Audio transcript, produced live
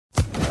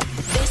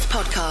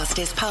podcast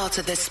is part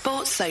of the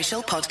Sports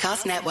Social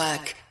Podcast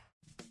Network.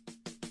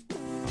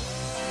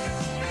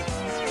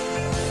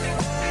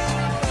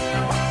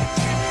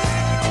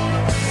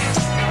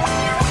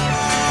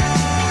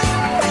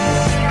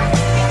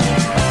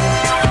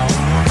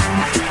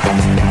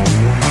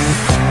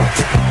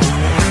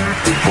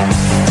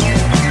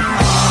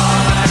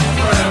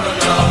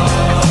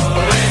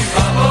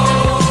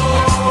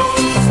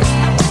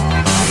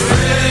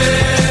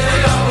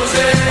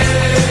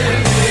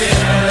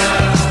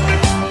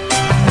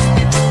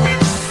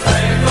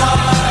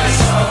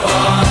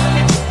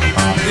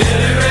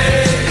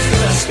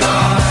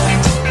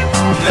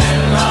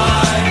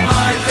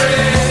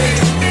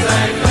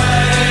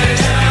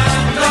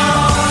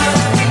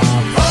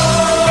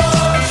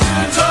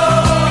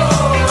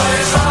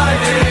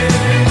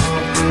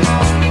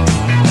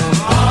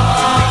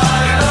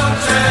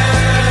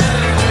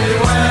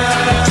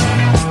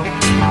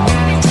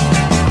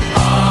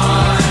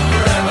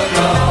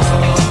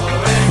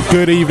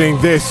 Good evening,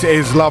 this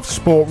is Love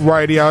Sport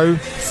Radio,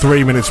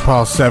 3 minutes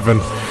past 7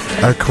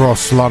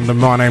 across London.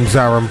 My name's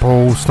Aaron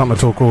Paul, starting to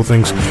talk all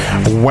things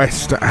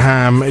West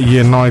Ham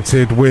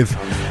United with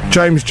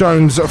James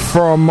Jones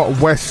from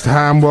West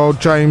Ham. Well,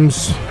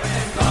 James,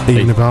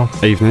 evening, pal.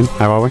 Evening,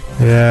 how are we?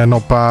 Yeah,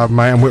 not bad,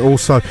 mate. And we're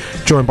also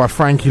joined by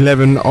Frankie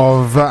Levin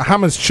of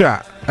Hammers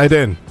Chat. How you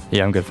doing?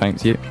 Yeah, I'm good,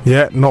 thanks. You?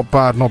 Yeah, not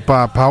bad,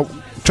 pal.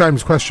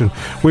 James, question.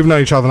 We've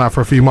known each other now for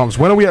a few months.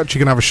 When are we actually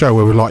going to have a show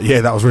where we're like, yeah,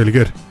 that was really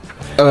good?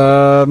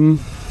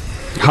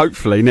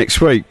 Hopefully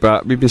next week,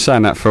 but we've been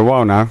saying that for a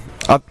while now.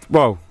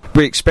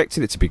 We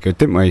expected it to be good,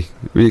 didn't we?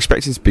 We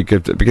expected it to be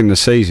good at the beginning of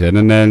the season,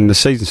 and then the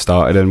season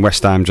started and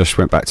West Ham just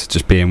went back to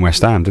just being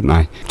West Ham, didn't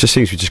they? It just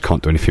seems we just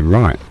can't do anything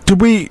right.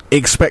 Did we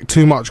expect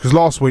too much? Because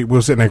last week we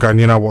were sitting there going,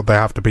 you know what, they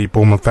have to beat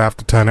Bournemouth, they have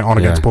to turn it on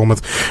against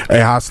Bournemouth,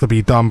 it has to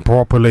be done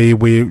properly.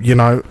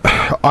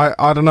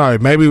 I don't know,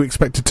 maybe we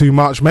expected too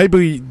much,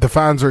 maybe the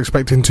fans are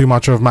expecting too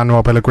much of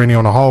Manuel Pellegrini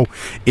on a whole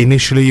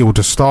initially or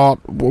to start.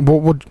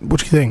 What do you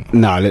think?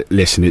 No,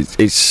 listen,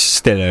 it's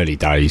still early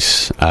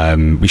days.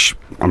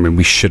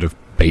 We should have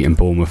beaten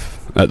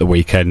Bournemouth at the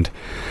weekend,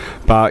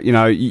 but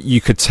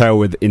you could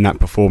tell in that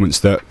performance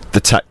that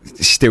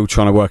still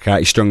trying to work out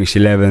his strongest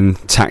 11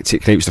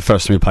 tactically. It was the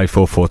first time we played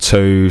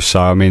 4-4-2,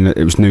 so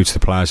it was new to the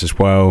players as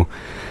well.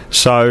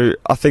 So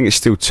I think it's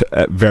still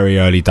at very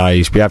early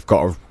days. We have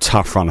got a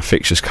tough run of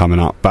fixtures coming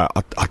up, but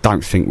I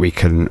don't think we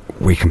can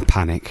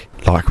panic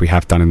like we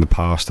have done in the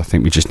past. I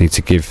think we just need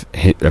to give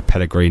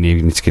Pellegrini,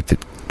 we need to give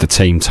the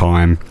team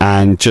time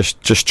and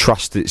just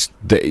trust that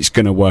it's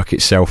going to work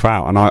itself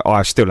out. And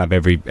I still have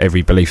every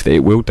belief that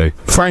it will do.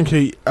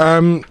 Frankie,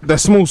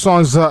 there's small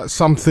signs that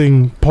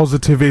something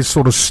positive is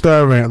sort of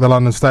stirring at the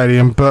London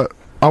Stadium, but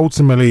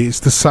ultimately it's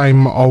the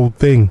same old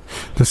thing,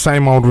 the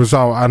same old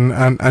result,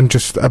 and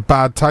just a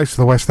bad taste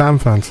for the West Ham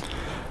fans.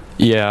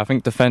 Yeah, I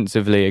think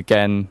defensively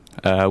again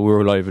we're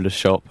all over the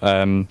shop.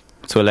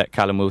 To let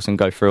Callum Wilson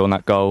go through on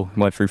that goal,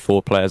 went through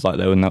 4 players like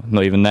they were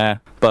not even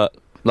there. But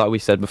like we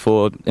said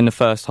before, in the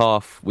first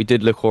half we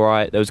did look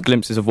alright. There was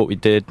glimpses of what we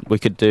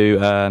could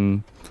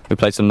do. We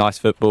played some nice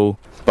football,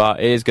 but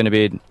it is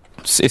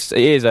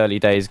early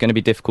days. It's going to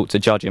be difficult to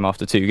judge him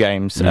after 2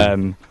 games.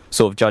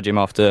 Sort of judge him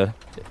after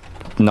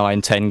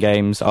 9-10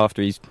 games,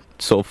 after he's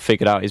sort of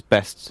figured out his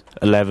best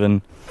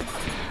 11.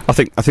 I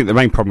think the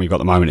main problem we've got at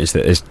the moment is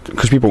that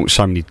because we bought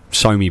so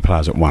many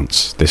players at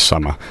once this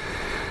summer.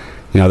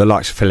 The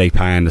likes of Felipe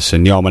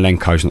Anderson,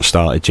 Yarmolenko's not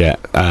started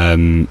yet.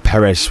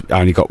 Perez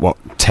only got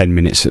 10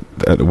 minutes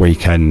at the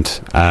weekend.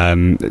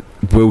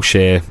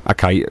 Wilshere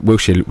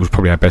was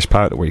probably our best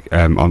player at the week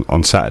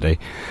on Saturday,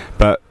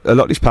 but a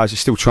lot of these players are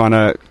still trying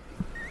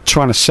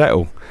to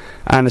settle.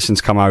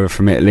 Anderson's come over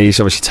from Italy. He's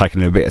obviously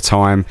taken a little bit of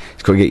time.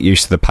 He's got to get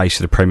used to the pace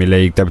of the Premier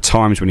League. There were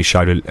times when he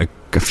showed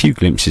a few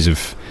glimpses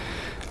of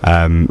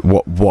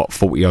what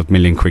 40-odd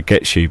million quid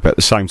gets you, but at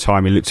the same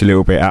time he looked a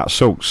little bit out of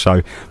sorts.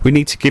 So we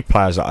need to give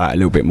players like that a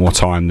little bit more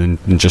time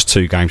than just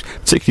 2 games,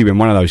 particularly when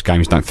one of those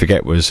games, don't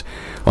forget, was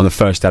on the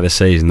first day of the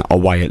season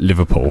away at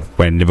Liverpool,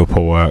 when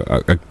Liverpool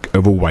are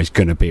always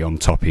going to be on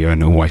top here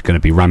and always going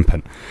to be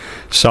rampant.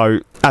 So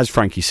as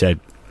Frankie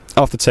said,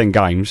 after 10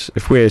 games,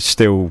 if we're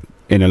still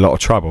in a lot of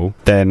trouble,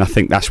 then I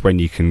think that's when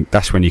you can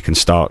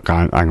start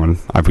going, hang on,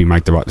 have we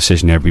made the right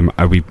decision? Have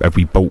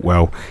we bought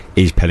well?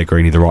 Is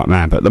Pellegrini the right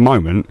man? But at the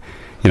moment,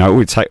 all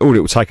it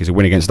will take is a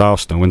win against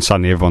Arsenal when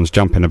suddenly everyone's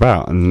jumping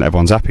about and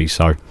everyone's happy.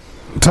 So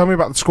tell me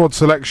about the squad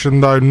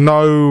selection though.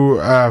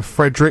 No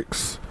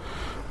Fredericks,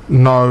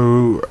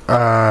 no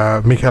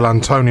Mikel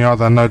Antonio,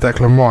 either, no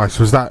Declan Rice.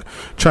 Was that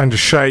change of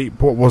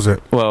shape? What was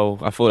it? Well,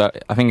 I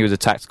think it was a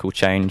tactical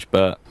change,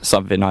 but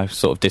something I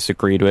sort of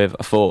disagreed with.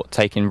 I thought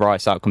taking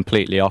Rice out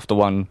completely after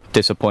one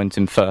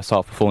disappointing first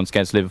half performance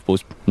against Liverpool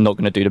is not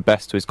going to do the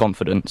best to his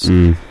confidence.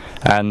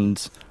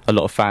 And a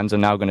lot of fans are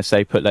now going to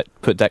say put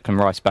Declan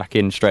Rice back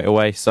in straight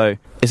away. So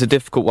it's a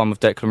difficult one with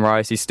Declan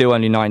Rice. He's still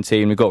only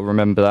 19. We've got to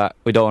remember that.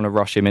 We don't want to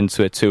rush him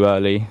into it too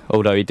early.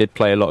 Although he did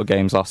play a lot of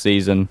games last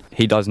season,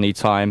 he does need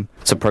time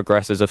to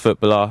progress as a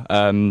footballer.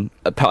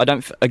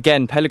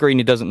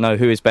 Pellegrini doesn't know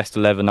who his best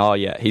 11 are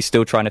yet. He's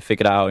still trying to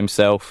figure it out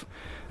himself.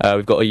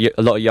 We've got a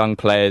lot of young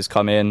players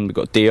come in. We've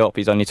got Diop,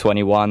 he's only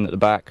 21 at the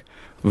back.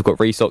 We've got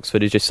Reece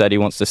Oxford, who just said he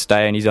wants to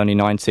stay, and he's only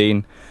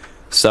 19.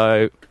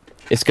 So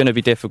it's going to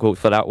be difficult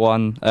for that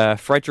one.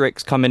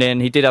 Fredericks coming in,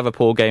 he did have a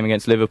poor game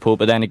against Liverpool,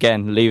 but then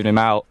again, leaving him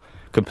out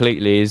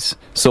completely is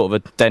sort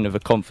of a dent of a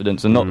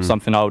confidence and not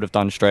something I would have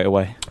done straight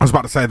away. I was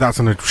about to say that's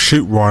going to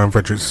shoot Ryan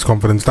Fredericks'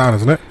 confidence down,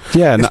 isn't it?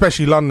 Yeah.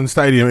 Especially London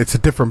Stadium, it's a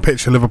different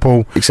pitch to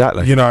Liverpool.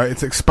 Exactly. You know,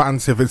 it's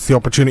expansive, it's the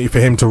opportunity for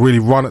him to really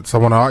run at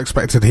someone. I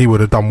expected he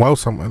would have done well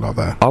something like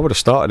that. I would have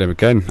started him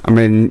again. I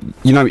mean,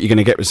 you know what you're going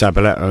to get with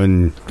Zabaleta,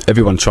 and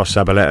everyone trusts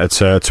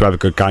Zabaleta to have a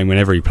good game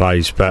whenever he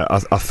plays, but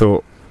I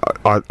thought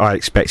I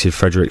expected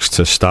Fredericks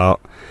to start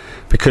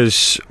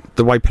because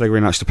the way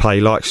Pellegrini likes to play,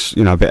 he likes,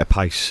 you know, a bit of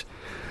pace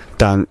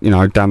down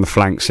the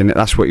flanks, and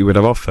that's what he would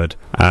have offered.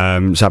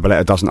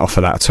 Zabaleta doesn't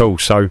offer that at all.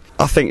 So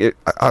I think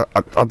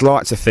I'd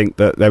like to think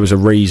that there was a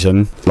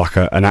reason, like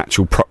an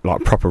actual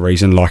proper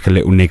reason, like a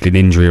little niggling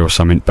injury or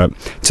something. But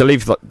to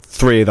leave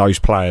three of those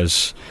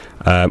players,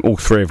 all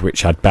three of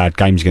which had bad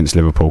games against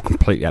Liverpool,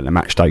 completely out of the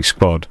matchday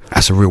squad,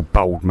 that's a real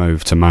bold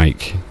move to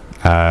make.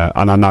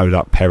 And I know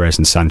that Perez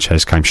and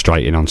Sanchez came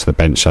straight in onto the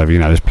bench, so you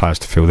know there's players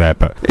to fill there.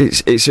 But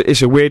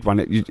it's a weird one.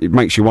 It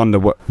makes you wonder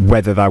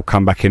whether they'll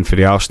come back in for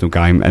the Arsenal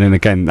game. And then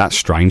again, that's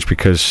strange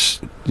because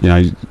you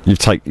know you've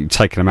taken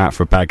them out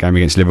for a bad game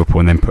against Liverpool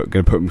and then going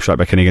to put them straight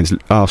back in against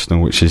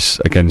Arsenal, which is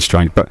again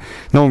strange. But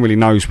no one really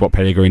knows what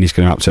Pellegrini's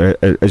going to up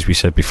to. As we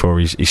said before,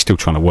 he's still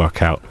trying to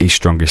work out his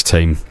strongest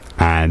team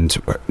and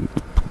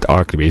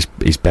arguably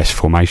his best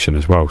formation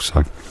as well.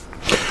 So.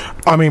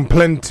 I mean,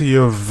 plenty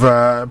of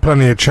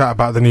chat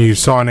about the new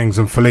signings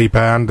and Felipe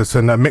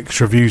Anderson.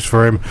 Mixed reviews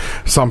for him.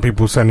 Some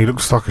people saying he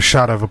looks like a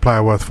shadow of a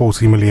player worth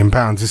 £40 million.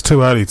 It's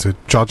too early to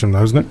judge him,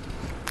 though, isn't it?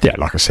 Yeah,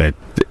 like I said,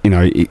 you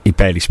know, he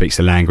barely speaks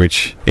the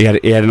language. He had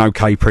an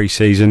okay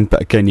pre-season,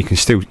 but again, you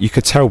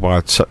could tell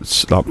by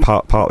like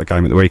part of the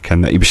game at the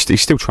weekend that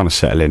he's still trying to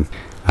settle in.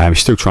 He's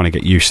still trying to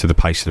get used to the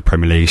pace of the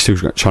Premier League. He's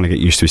still trying to get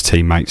used to his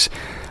teammates.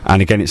 And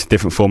again, it's a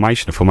different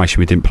formation, a formation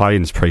we didn't play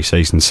in this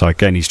pre-season. So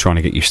again, he's trying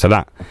to get used to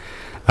that.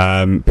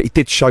 But he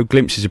did show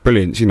glimpses of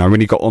brilliance. You know,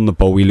 when he got on the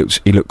ball, he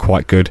looked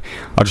quite good.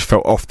 I just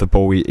felt off the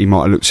ball, he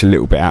might have looked a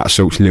little bit out of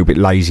sorts, a little bit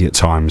lazy at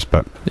times.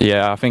 But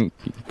yeah, I think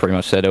you pretty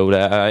much said it all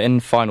there. In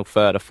the final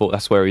third, I thought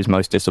that's where he was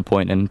most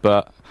disappointing.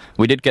 But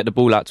we did get the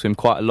ball out to him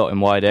quite a lot in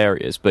wide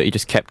areas, but he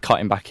just kept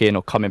cutting back in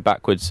or coming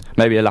backwards.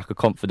 Maybe a lack of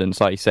confidence,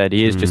 like you said.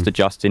 He is just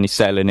adjusting, he's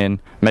settling in.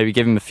 Maybe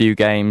give him a few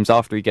games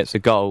after he gets a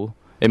goal.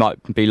 It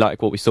might be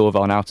like what we saw with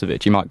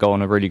Arnautovic. He might go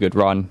on a really good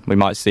run. We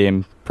might see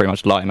him pretty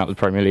much lighting up the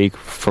Premier League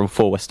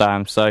for West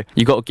Ham. So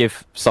you've got to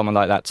give someone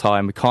like that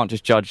time. We can't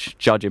just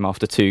judge him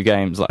after 2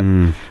 games.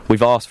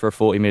 We've asked for a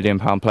 £40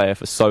 million player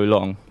for so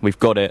long. We've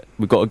got it.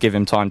 We've got to give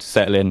him time to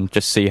settle in,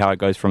 just see how it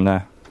goes from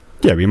there.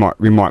 Yeah, we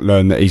might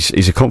learn that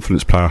he's a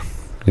confidence player.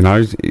 You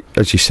know,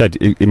 as you said,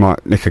 he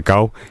might nick a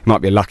goal. It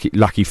might be a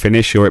lucky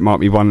finish, or it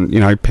might be one, you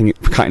know,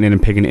 cutting in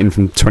and pinging it in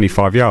from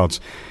 25 yards.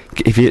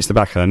 If he hits the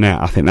back of the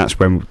net, I think that's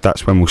when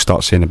we'll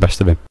start seeing the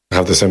best of him.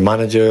 Have the same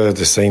manager,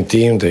 the same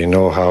team. They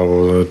know how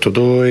to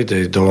do it.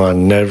 They don't are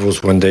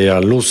nervous when they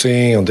are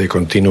losing, and they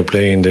continue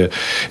playing in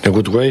a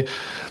good way.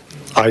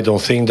 I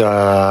don't think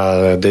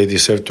that they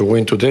deserve to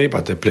win today,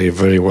 but they play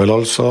very well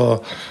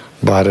also.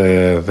 But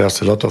there's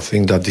a lot of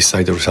things that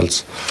decide the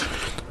results.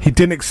 He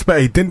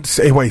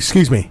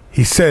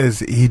says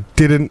he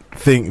didn't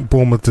think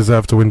Bournemouth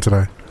deserved to win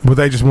today. Were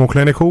they just more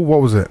clinical?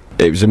 What was it?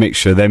 It was a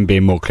mixture of them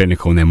being more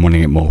clinical and them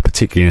wanting it more,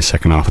 particularly in the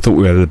second half. I thought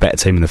we were the better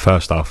team in the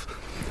first half,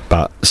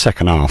 but the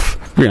second half,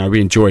 you know,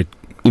 we enjoyed,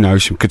 you know,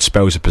 some good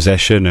spells of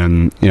possession,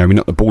 and you know, we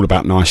knocked the ball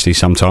about nicely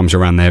sometimes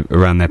around their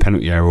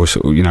penalty area, or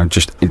sort of, you know,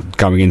 just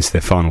going into their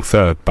final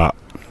third. But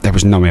there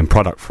was no end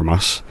product from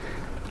us.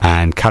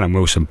 And Callum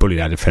Wilson bullied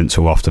our defence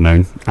all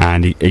afternoon,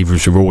 and he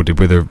was rewarded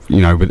with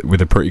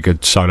a pretty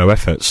good solo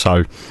effort.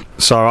 So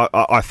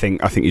I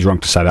think he's wrong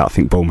to say that. I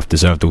think Bournemouth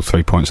deserved all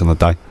 3 points on the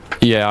day.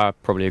 Yeah, I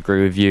probably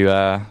agree with you.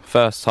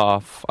 First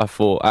half, I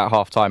thought at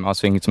half time, I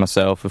was thinking to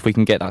myself, if we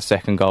can get that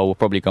second goal, we'll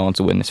probably go on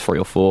to win this 3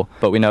 or 4.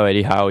 But we know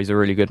Eddie Howe, he's a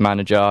really good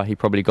manager. He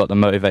probably got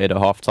them motivated at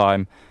half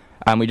time,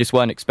 and we just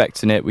weren't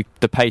expecting it.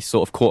 The pace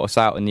sort of caught us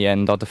out in the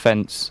end. Our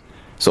defence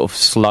sort of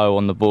slow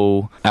on the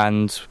ball,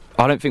 and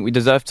I don't think we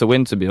deserved to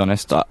win, to be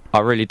honest. I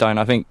really don't.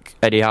 I think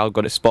Eddie Howe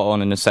got it spot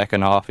on in the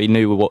second half. He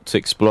knew what to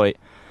exploit.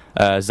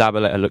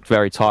 Zabaleta looked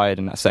very tired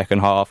in that second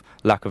half,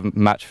 lack of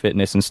match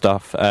fitness and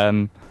stuff.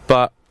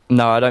 But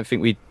No, I don't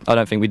think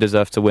we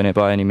deserve to win it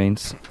by any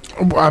means.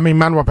 I mean,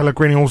 Manuel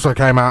Pellegrini also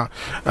came out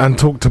and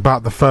talked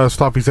about the first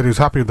half. He said he was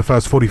happy with the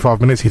first 45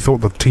 minutes. He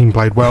thought the team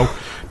played well.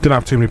 Didn't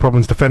have too many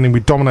problems defending.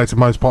 We dominated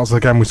most parts of the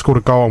game. We scored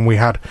a goal and we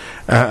had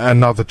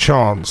another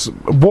chance.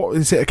 What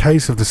is it a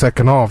case of the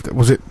second half?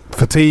 Was it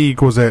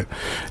fatigue? Was it,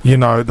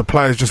 the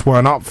players just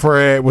weren't up for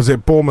it? Was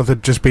it Bournemouth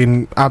had just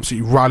been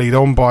absolutely rallied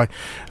on by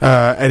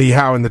Eddie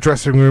Howe in the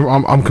dressing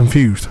room? I'm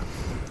confused.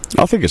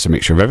 I think it's a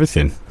mixture of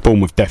everything.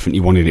 Bournemouth definitely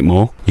wanted it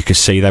more. You could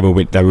see they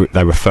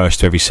were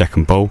first to every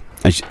second ball.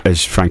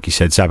 As Frankie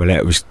said,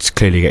 Zabaleta was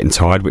clearly getting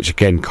tired, which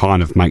again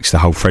kind of makes the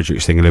whole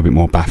Fredericks thing a little bit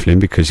more baffling,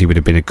 because he would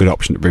have been a good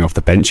option to bring off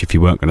the bench if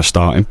you weren't going to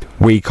start him.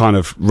 We kind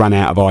of ran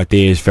out of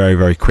ideas very,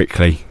 very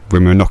quickly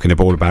when we were knocking the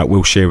ball about.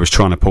 Will Shearer was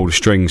trying to pull the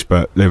strings,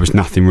 but there was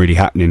nothing really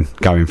happening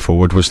going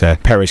forward, was there?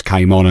 Perez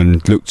came on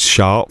and looked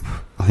sharp.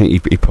 I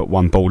think he put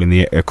one ball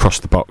across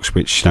the box,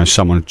 which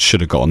someone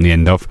should have got on the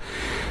end of.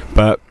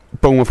 But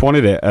Bournemouth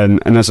wanted it, and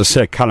as I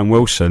said, Callum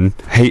Wilson,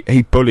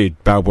 he bullied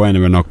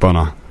Balbuena and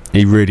Ogbonna.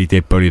 He really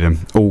did bully them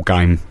all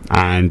game,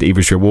 and he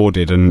was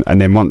rewarded. And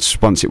then once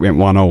it went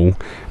 1-1,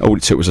 all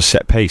it took was a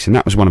set piece, and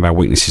that was one of our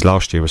weaknesses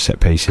last year, was set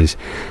pieces.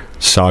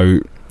 So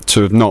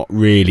to have not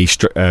really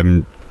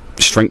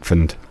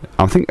strengthened,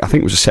 I think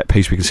it was a set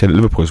piece we can see at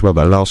Liverpool as well.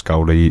 That last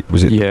goal,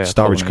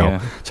 Sturridge goal.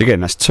 Yeah. So again,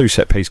 that's 2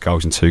 set piece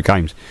goals in 2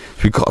 games.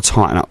 So we've got to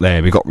tighten up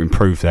there. We've got to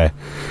improve there.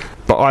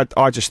 But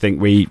I just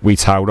think we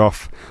tailed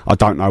off. I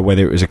don't know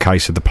whether it was a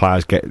case of the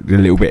players get a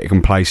little bit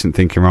complacent,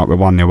 thinking, right, we're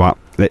 1-0 up,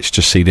 let's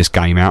just see this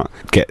game out,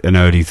 get an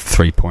early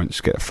 3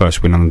 points, get the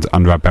first win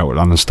under our belt at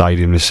London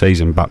Stadium this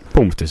season. But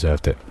Bournemouth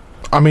deserved it.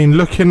 I mean,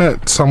 looking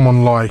at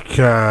someone like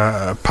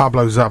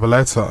Pablo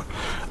Zabaleta,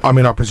 I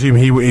mean, I presume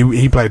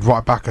he played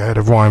right back ahead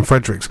of Ryan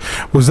Fredericks.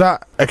 Was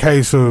that a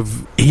case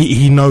of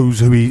he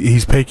knows who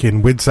he's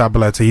picking with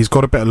Zabaleta? He's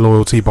got a bit of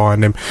loyalty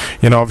behind him.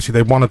 Obviously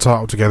they won a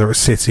title together at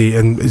City,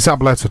 and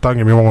Zabaleta, don't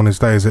get me wrong, on his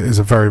day is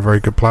a very,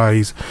 very good player.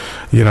 He's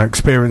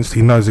experienced.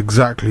 He knows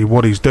exactly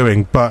what he's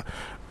doing. But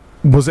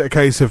was it a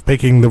case of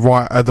picking the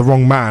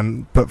wrong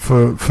man, but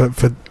for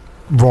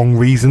wrong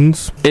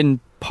reasons?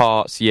 In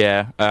parts,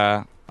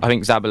 yeah. I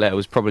think Zabaleta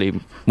was probably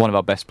one of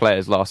our best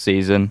players last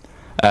season.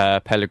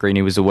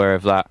 Pellegrini was aware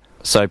of that.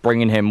 So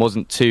bringing him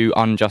wasn't too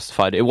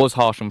unjustified. It was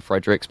harsh on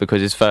Fredericks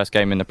because his first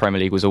game in the Premier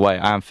League was away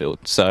at Anfield.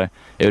 So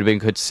it would have been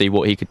good to see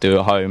what he could do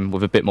at home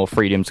with a bit more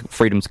freedom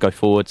to go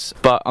forwards.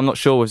 But I'm not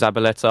sure with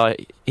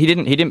Zabaleta. He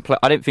didn't play.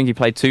 I don't think he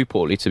played too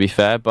poorly, to be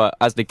fair. But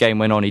as the game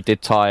went on, he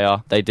did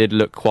tire. They did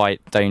look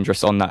quite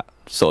dangerous on that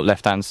sort of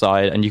left-hand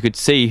side, and you could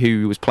see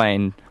who was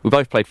playing. We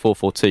both played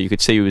 4-4-2. You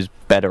could see who was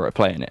better at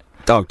playing it.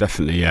 Oh,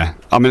 definitely, yeah.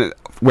 I mean,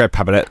 where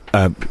Zabaleta?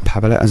 I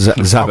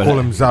call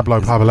him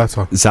Zablo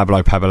Pabaleta.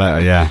 Zablo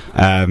Pabaleta, yeah.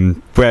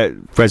 Where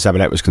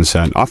Zabaleta was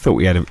concerned, I thought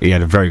he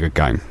had a very good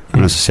game.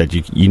 And as I said,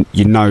 you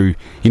know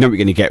what you're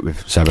going to get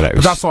with Zabaleta.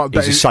 But that's like,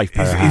 he's a safe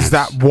pair of hands. Is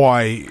that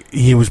why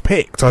he was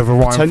picked over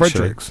Ryan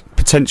Fredericks?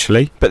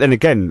 Potentially. But then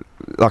again,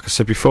 like I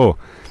said before,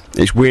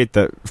 it's weird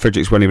that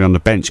Fredericks weren't even on the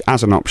bench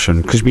as an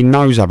option, because we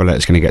know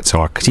Zabaleta's going to get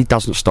tired because he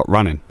doesn't stop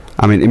running.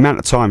 I mean, the amount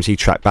of times he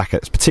tracked back,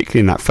 particularly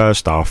in that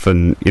first half,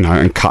 and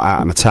cut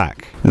out an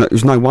attack. It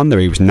was no wonder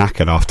he was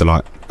knackered after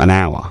like an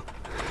hour.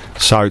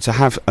 So to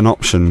have an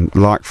option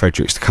like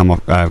Fredericks to come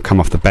off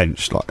the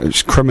bench,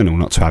 it's criminal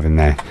not to have him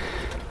there.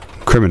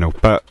 Criminal.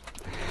 But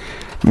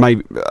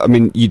maybe, I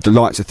mean, you'd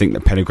like to think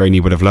that Pellegrini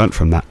would have learnt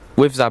from that.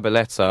 With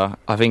Zabaleta,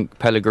 I think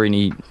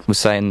Pellegrini was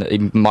saying that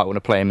he might want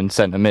to play him in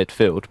centre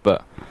midfield,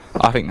 but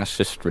I think that's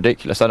just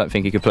ridiculous. I don't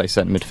think he could play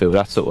centre midfield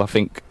at all. I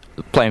think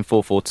playing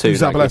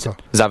 4-4-2.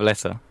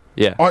 Zabaleta.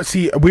 Yeah. I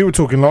see. We were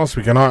talking last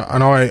week, and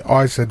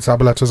I said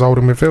Zabaleta's a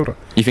holding midfielder.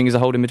 You think he's a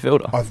holding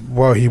midfielder?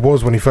 Well, he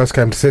was when he first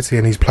came to City,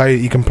 and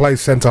he can play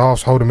centre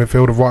half, holding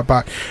midfielder, right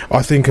back.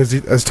 I think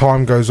as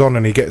time goes on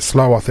and he gets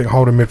slow, I think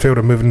holding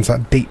midfielder moving into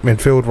that deep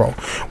midfield role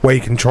where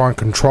he can try and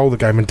control the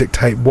game and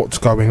dictate what's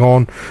going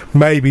on.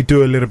 Maybe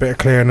do a little bit of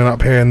clearing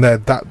up here and there.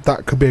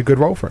 That could be a good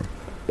role for him.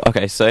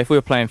 Okay, so if we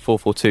were playing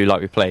 4-4-2 like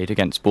we played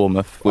against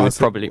Bournemouth, we'd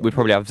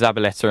probably have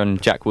Zabaleta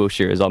and Jack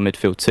Wilshere as our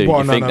midfield too.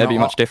 You think there'd be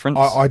much difference?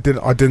 I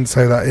didn't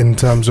say that in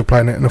terms of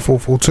playing it in a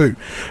 4-4-2.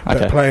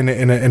 But playing it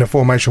in a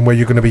formation where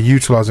you're going to be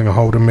utilising a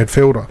holding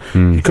midfielder,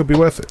 it could be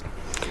worth it.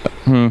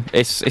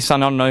 It's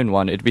an unknown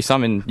one. It'd be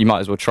something you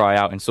might as well try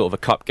out in sort of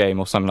a cup game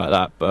or something like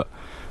that. But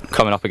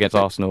coming up against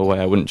Arsenal away,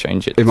 I wouldn't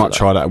change it. They might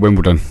try that at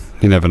Wimbledon.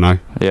 You never know.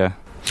 Yeah.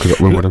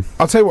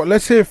 I'll tell you what,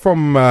 let's hear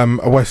from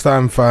a West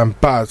Ham fan,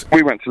 Baz.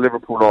 We went to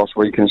Liverpool last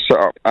week and set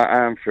up at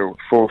Anfield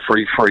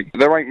 4-3-3.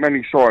 There ain't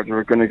many sides who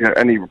are going to get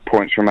any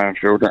points from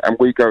Anfield, and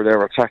we go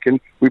there attacking.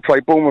 We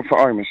play Bournemouth at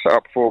home and set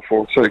up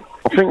 4-4-2.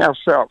 I think our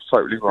setup's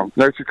totally wrong.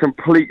 To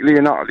completely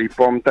and utterly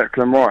bomb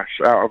Declan Rice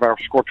out of our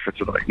squad for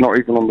today, not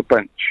even on the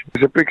bench.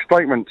 It's a big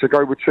statement to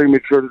go with 2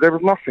 midfielders. There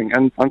was nothing,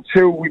 and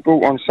until we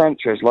brought on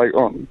Sanchez late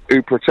on,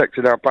 who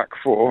protected our back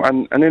four,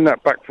 and in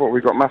that back four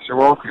we got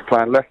Maserati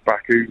playing left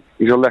back, who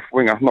is a left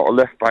winger, not a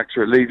left back,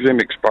 so it leaves him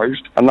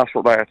exposed, and that's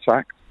what they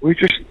attacked. We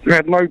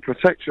had no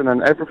protection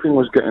and everything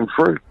was getting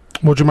through.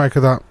 What do you make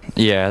of that?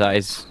 Yeah,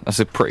 that's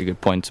a pretty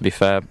good point, to be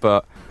fair.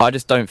 But I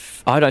just don't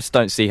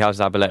see how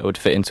Zabaleta would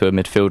fit into a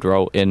midfield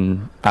role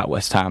at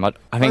West Ham.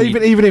 I think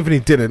even if he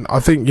didn't, I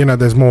think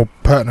there's more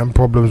pertinent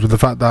problems with the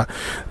fact that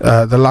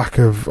the lack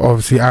of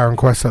obviously Aaron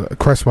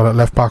Cresswell at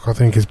left back I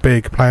think is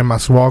big. Playing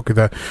Masuaku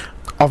there,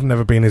 I've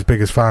never been his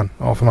biggest fan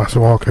of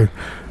Masuaku.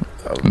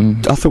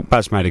 I thought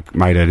Baz made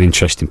an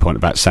interesting point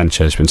about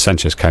Sanchez when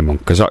Sanchez came on,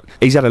 because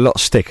he's had a lot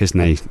of stick,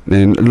 hasn't he?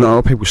 And a lot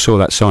of people saw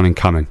that signing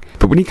coming,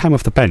 but when he came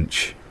off the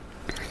bench,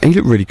 he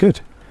looked really good.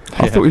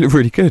 I thought he looked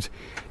really good.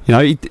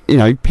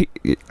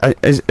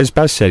 As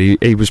Baz said,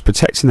 he was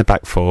protecting the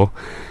back four.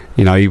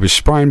 He was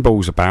spraying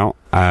balls about.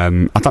 I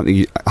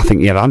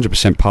think he had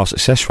 100% pass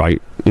success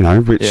rate.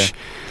 Which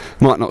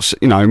might not,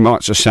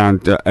 might just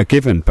sound a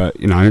given, but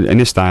in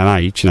this day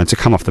and age, to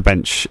come off the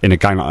bench in a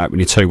game like that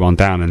when you're 2-1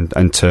 down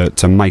and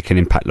to make an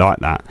impact like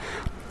that.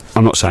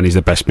 I'm not saying he's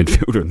the best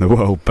midfielder in the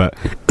world, but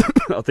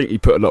I think he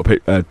put a lot of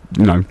people.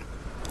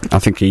 I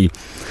think he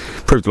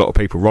proved a lot of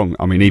people wrong.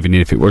 I mean, even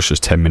if it was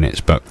just 10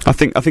 minutes. But I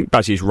think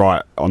Bazzi's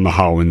right on the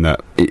whole in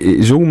that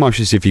it's almost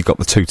as if you got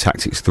the two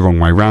tactics the wrong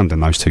way round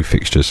in those two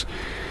fixtures.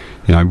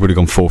 Would have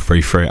gone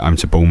 4-3-3 at home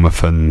to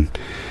Bournemouth and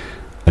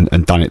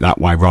done it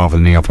that way rather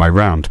than the other way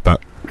round.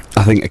 But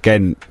I think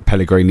again,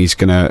 Pellegrini's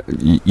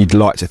you'd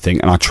like to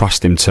think, and I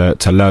trust him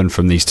to learn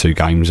from these two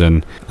games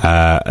and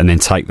then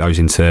take those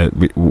into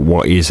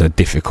what is a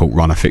difficult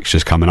run of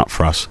fixtures coming up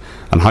for us.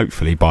 And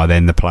hopefully by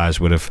then the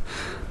players would have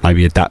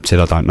maybe adapted.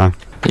 I don't know.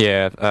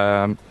 Yeah,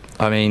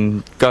 I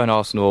mean, going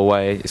Arsenal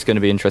away, it's going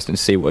to be interesting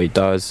to see what he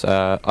does.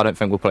 I don't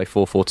think we'll play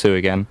 4-4-2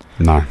 again.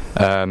 No.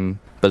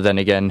 But then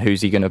again,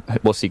 who's he going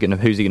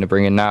to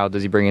bring in now?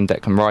 Does he bring in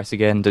Declan Rice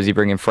again? Does he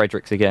bring in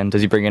Fredericks again?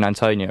 Does he bring in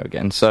Antonio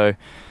again? So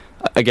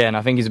again,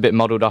 I think he's a bit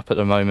muddled up at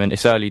the moment.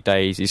 It's early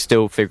days. He's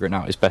still figuring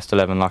out his best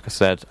 11, like I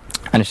said,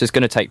 and it's just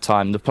going to take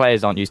time. The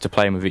players aren't used to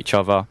playing with each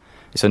other.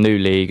 It's a new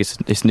league.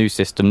 It's new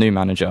system, new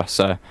manager.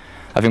 So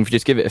I think if we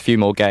just give it a few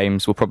more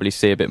games, we'll probably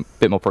see a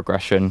bit more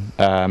progression,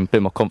 a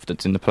bit more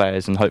confidence in the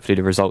players, and hopefully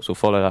the results will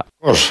follow that. Of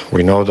course,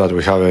 we know that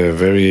we have a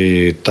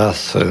very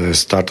tough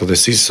start of the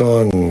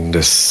season.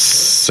 The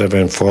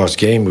 7 first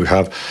game, we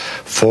have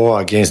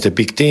 4 against the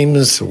big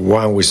teams,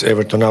 1 with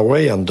Everton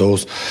away, and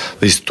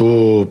these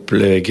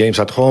 2 games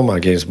at home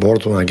against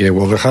Bournemouth and against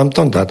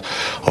Wolverhampton. That,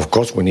 of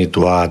course, we need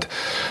to add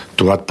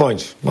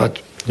points, but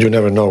you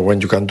never know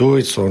when you can do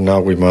it, so now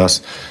we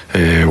must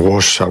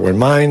wash our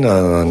mind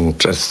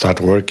and start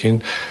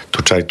working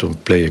to try to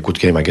play a good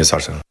game against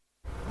Arsenal.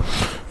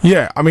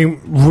 Yeah, I mean,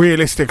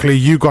 realistically,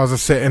 you guys are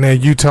sitting here.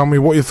 You tell me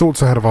what your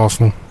thoughts ahead of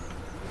Arsenal.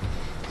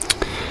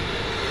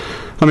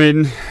 I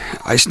mean,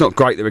 it's not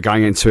great that we're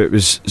going into it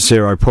with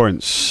 0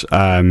 points,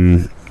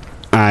 and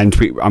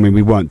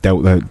we weren't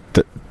dealt the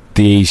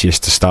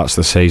easiest to start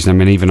the season. I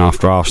mean, even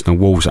after Arsenal,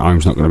 Wolves at home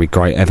is not going to be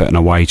great. Everton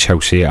away,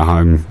 Chelsea at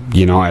home,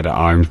 United at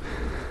home,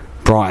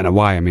 Brighton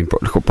away. I mean,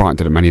 look what Brighton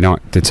did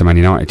to Man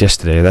United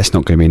yesterday. That's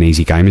not going to be an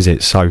easy game, is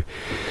it? So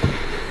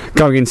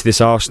going into this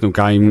Arsenal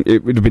game,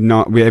 it would have been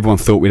everyone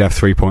thought we'd have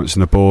 3 points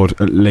on the board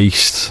at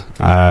least,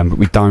 but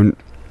we don't.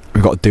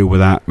 We've got to deal with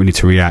that. We need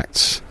to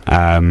react.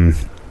 And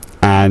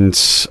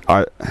as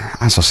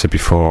I said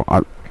before,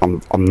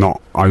 I'm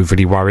not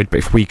overly worried. But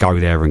if we go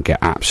there and get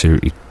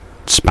absolutely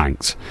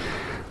spanked,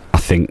 I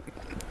think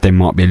there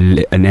might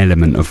be an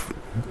element of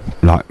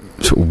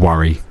sort of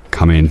worry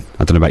come in.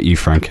 I don't know about you,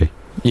 Frankie.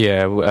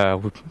 Yeah,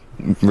 we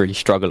really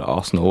struggle at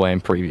Arsenal away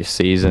in previous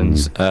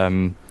seasons,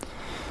 and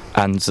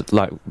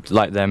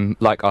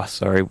like us,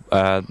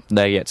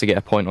 they're yet to get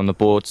a point on the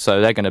board, so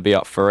they're going to be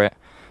up for it.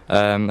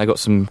 They've got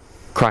some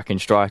cracking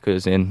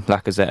strikers in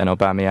Lacazette and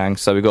Aubameyang,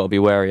 so we've got to be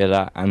wary of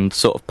that. And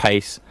sort of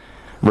pace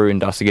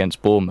ruined us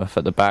against Bournemouth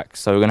at the back,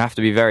 so we're going to have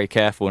to be very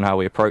careful in how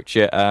we approach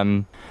it.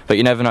 But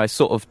you never know, it's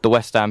sort of the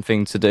West Ham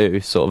thing to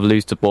do, sort of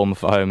lose to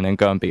Bournemouth at home and then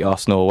go and beat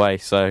Arsenal away.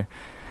 So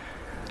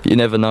you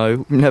never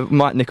know,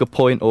 might nick a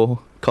point or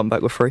come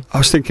back with 3. I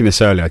was thinking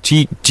this earlier.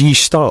 Do you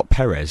start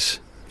Perez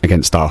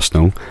against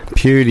Arsenal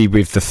purely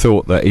with the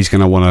thought that he's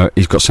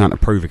got something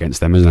to prove against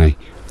them, isn't he?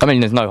 I mean,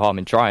 there's no harm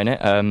in trying it.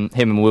 Him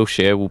and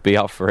Wilshere will be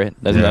up for it.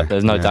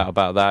 There's no doubt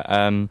about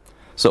that.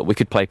 So we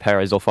could play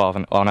Perez off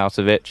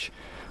Arnautovic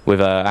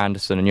with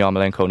Anderson and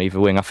Yarmolenko on either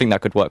wing. I think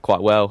that could work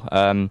quite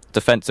well.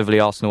 Defensively,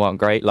 Arsenal aren't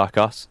great like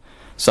us,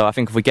 so I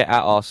think if we get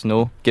at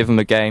Arsenal, give them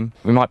a game,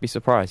 we might be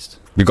surprised.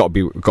 We've got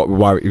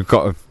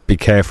to be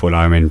careful though.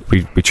 I mean,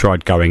 we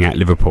tried going at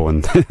Liverpool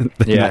and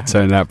that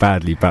turned out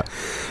badly. But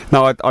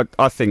no,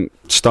 I think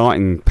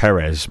starting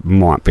Perez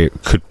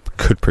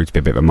could prove to be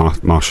a bit of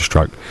a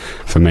masterstroke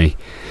for me.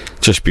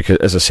 Just because,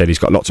 as I said, he's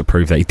got a lot to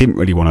prove. That he didn't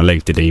really want to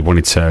leave, did he? He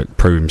wanted to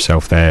prove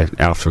himself there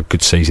after a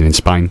good season in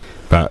Spain,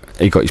 but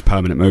he got his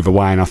permanent move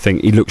away, and I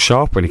think he looked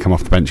sharp when he came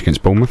off the bench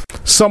against Bournemouth.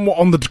 Somewhat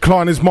on the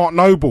decline is Mark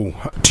Noble.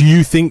 Do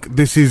you think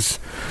this is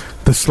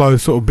the slow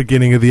sort of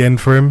beginning of the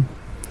end for him?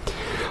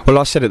 Well,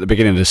 I said at the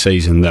beginning of the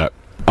season that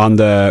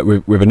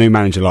with a new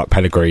manager like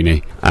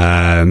Pellegrini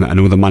and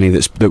all the money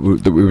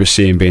that we were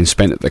seeing being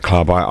spent at the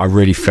club, I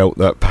really felt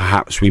that perhaps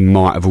perhaps we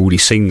might have already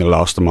seen the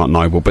last of Mark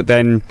Noble. But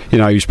then, he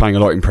was playing a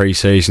lot in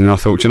pre-season, and I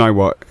thought, do you know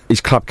what?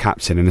 He's club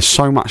captain, and there's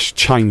so much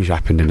change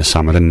happened in the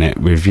summer, didn't it?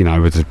 With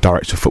with the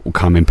director of football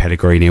coming,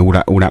 Pellegrini, all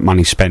that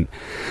money spent,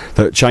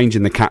 that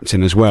changing the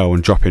captain as well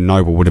and dropping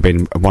Noble would have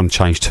been one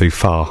change too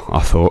far.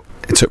 I thought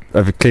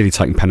they've clearly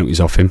taken penalties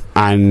off him,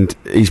 and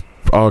he's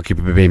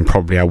arguably been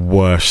probably our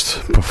worst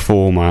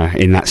performer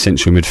in that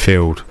central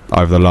midfield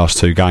over the last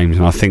 2 games,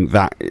 and I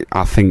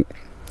think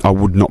I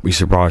would not be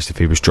surprised if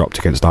he was dropped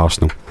against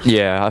Arsenal.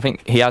 Yeah, I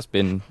think he has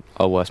been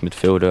our worst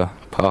midfielder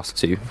past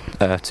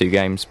two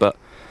games, but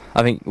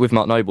I think with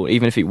Mark Noble,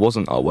 even if he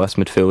wasn't our worst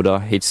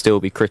midfielder, he'd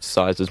still be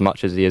criticised as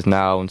much as he is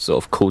now and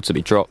sort of called to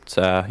be dropped.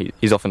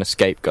 He's often a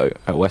scapegoat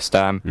at West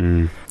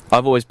Ham.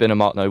 I've always been a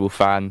Mark Noble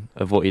fan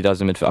of what he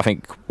does in midfield. I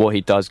think what he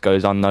does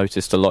goes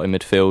unnoticed a lot in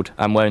midfield,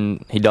 and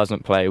when he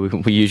doesn't play,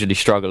 we usually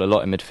struggle a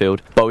lot in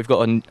midfield. But we've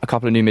got a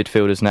couple of new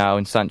midfielders now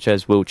in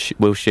Sanchez,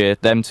 Wilshere.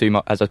 Them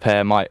two as a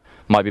pair might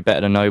be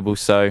better than Noble.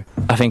 So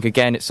I think,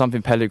 again, it's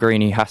something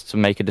Pellegrini has to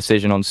make a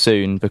decision on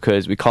soon,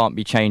 because we can't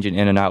be changing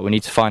in and out. We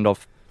need to find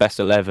off best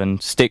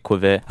 11, stick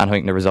with it, and I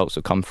think the results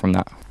will come from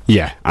that.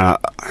 Yeah, I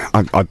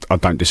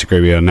don't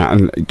disagree with you on that,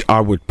 and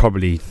I would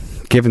probably,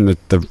 given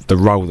the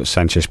role that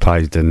Sanchez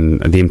played and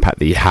the impact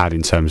that he had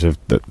in terms of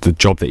the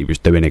job that he was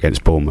doing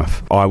against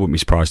Bournemouth, I wouldn't be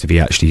surprised if he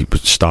actually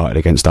started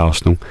against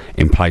Arsenal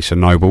in place of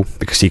Noble,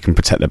 because he can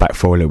protect the back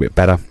four a little bit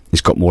better.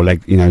 He's got more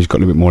leg, he's got a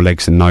little bit more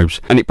legs than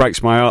Nobes, and it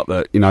breaks my heart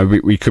that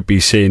we could be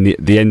seeing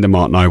the end of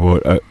Mark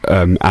Noble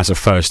as a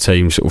first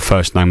team, sort of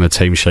first name of the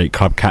team sheet,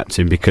 club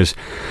captain, because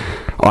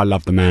I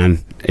love the man.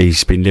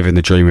 He's been living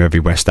the dream of every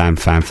West Ham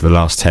fan for the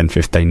last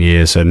 10-15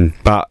 years,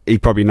 but he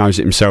probably knows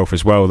it himself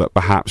as well, that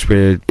perhaps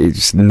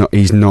he's not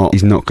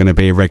going to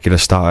be a regular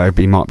starter.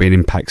 He might be an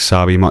impact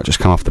sub. He might just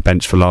come off the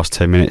bench for the last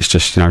 10 minutes,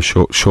 just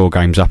short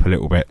games up a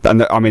little bit.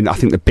 And I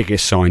think the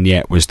biggest sign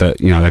yet was that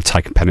they've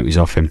taken penalties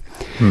off him.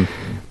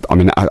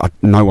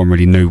 No one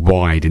really knew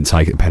why he didn't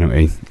take the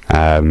penalty,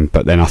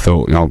 but then I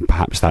thought,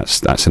 perhaps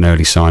that's an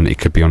early sign that he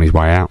could be on his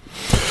way out.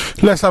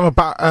 Let's have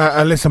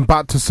a listen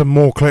back to some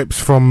more clips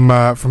from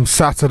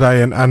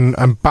Saturday,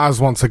 and Baz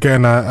once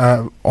again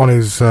on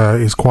his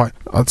quite,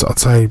 I'd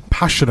say,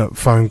 passionate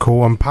phone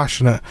call and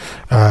passionate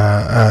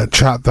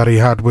chat that he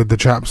had with the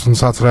chaps on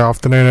Saturday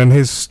afternoon, and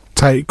his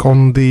take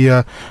on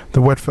the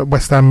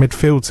West Ham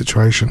midfield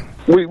situation.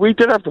 We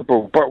did have the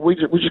ball, but we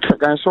just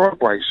kept going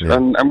sideways,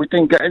 and we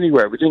didn't get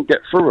anywhere. We didn't get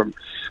through them,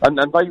 and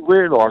they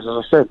realised,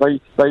 as I said,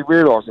 they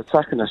realised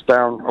attacking us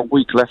down a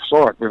weak left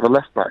side with a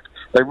left back.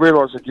 They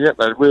realised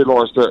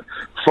that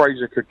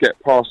Fraser could get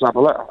past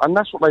Zabaleta, and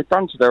that's what they've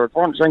done to their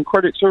advantage. And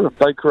credit to them,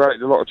 they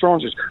created a lot of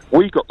chances.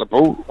 We got the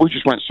ball, we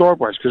just went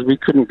sideways because we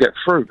couldn't get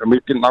through, and we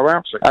didn't know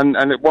how to. And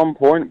at one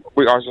point,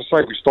 as I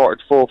say, we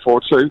started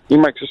 4-4-2. He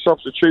makes a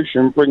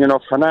substitution, bringing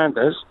off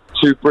Hernandez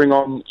to bring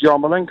on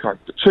Yarmolenko.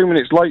 2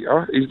 minutes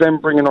later, he's then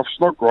bringing off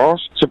Snodgrass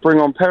to bring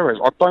on Perez.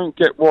 I don't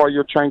get why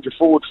you're changing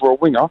forward for a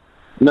winger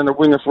and then a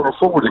winger for a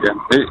forward again.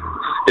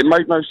 It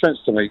made no sense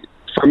to me.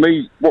 For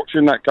me,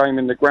 watching that game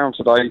in the ground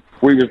today,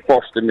 we was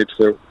bossed in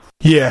midfield.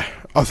 Yeah,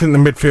 I think the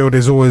midfield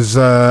is always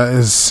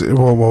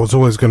was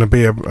always going to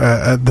be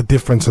the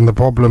difference and the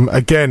problem.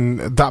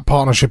 Again, that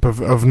partnership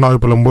of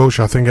Noble and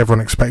Wilshere, I think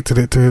everyone expected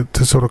it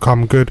to sort of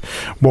come good.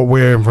 What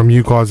we're hearing from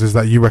you guys is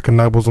that you reckon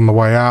Noble's on the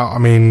way out. I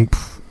mean,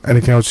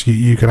 anything else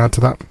you can add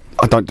to that?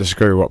 I don't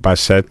disagree with what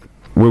Baz said.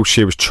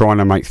 Wilshere was trying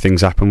to make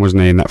things happen,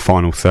 wasn't he, in that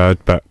final third,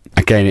 but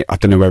again, I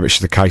don't know whether it's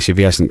the case if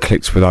he hasn't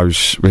clicked with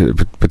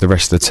the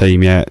rest of the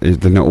team yet.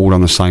 They're not all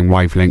on the same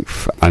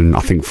wavelength, and I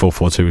think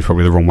 4-4-2 was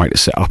probably the wrong way to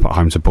set up at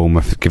home to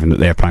Bournemouth, given that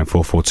they're playing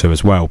 4-4-2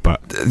 as well.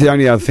 But the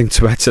only other thing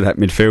to add to that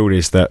midfield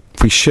is that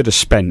we should have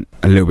spent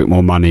a little bit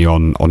more money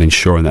on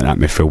ensuring that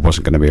midfield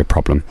wasn't going to be a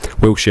problem.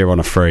 Wilshere on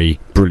a free,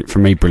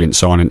 brilliant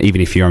signing.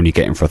 Even if you only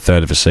get him for a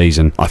third of a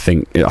season, I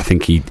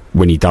think he,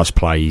 when he does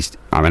play,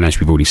 as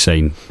we've already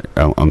seen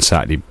on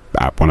Saturday,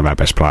 one of our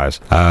best players,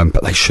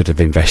 but they should have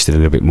invested a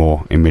little bit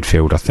more in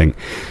midfield. I think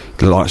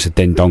the likes of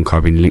Dendonko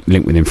have been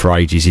linked with him for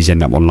ages. He's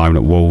ended up on loan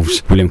at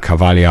Wolves. William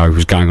Carvalho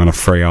was going on a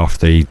free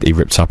after he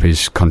ripped up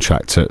his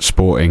contract at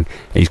Sporting.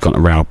 He's gone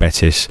to Real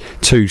Betis.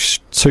 Two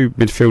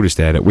midfielders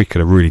there that we could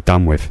have really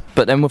done with.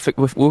 But then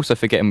we're also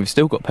forgetting we've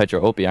still got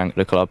Pedro Obiang at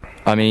the club.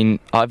 I mean,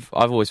 I've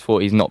always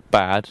thought he's not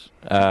bad.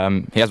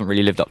 He hasn't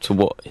really lived up to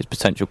what his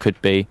potential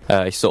could be.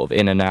 He's sort of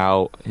in and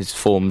out. His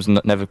form's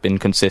never been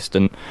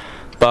consistent,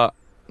 but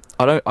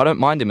I don't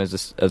mind him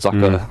as a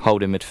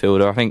holding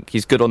midfielder. I think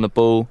he's good on the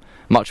ball,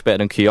 much better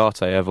than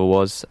Kouyaté ever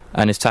was,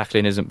 and his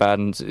tackling isn't bad,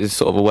 and his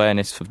sort of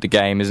awareness of the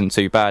game isn't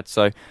too bad.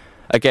 So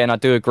again, I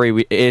do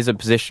agree, it is a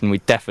position we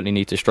definitely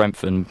need to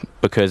strengthen,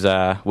 because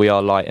we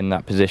are light in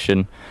that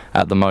position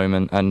at the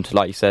moment, and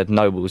like you said,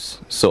 Noble's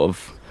sort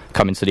of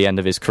coming to the end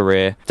of his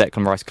career.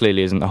 Declan Rice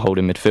clearly isn't a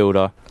holding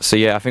midfielder. So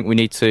yeah, I think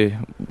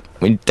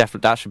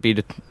that should be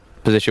the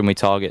position we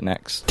target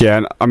next.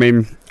 Yeah, I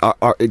mean,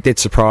 it did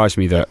surprise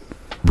me that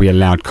we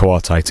allowed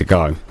Kouyaté to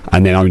go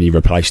and then only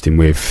replaced him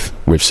with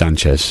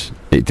Sanchez.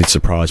 It did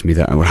surprise me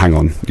that, hang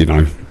on,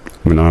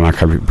 I mean, I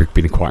know we've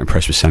been quite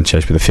impressed with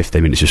Sanchez with the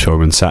 15 minutes we saw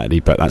him on Saturday,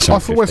 but that's I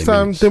thought West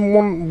Ham didn't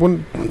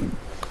want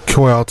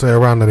Kouyaté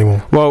around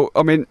anymore. Well,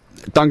 I mean,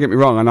 don't get me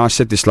wrong, and I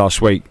said this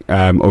last week,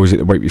 or was it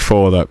the week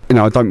before, that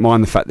I don't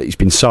mind the fact that he's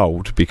been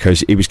sold,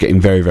 because he was getting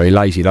very, very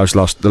lazy.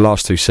 The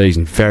last 2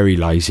 seasons, very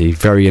lazy,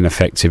 very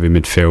ineffective in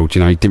midfield.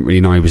 He didn't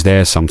really know he was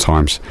there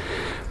sometimes.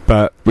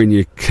 But when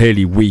you're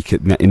clearly weak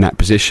in that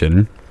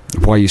position,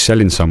 why are you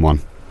selling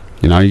someone?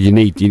 You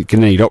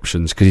need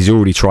options, because he's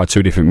already tried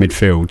 2 different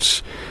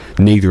midfields,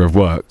 neither have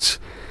worked.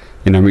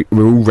 We're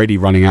already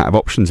running out of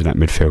options in that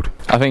midfield.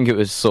 I think it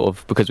was sort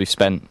of because we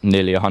spent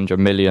nearly 100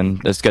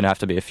 million. There's going to have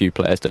to be a few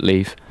players that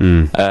leave,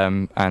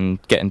 and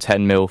getting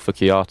 10 mil for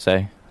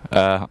Kouyaté,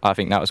 I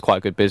think that was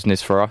quite good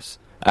business for us,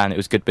 and it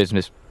was good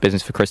business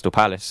for Crystal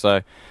Palace.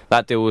 So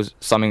that deal was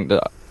something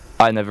that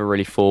I never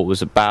really thought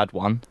was a bad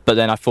one. But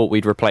then I thought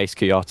we'd replace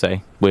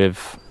Kouyaté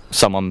with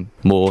someone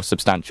more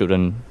substantial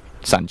than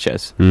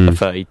Sanchez, a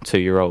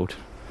 32-year-old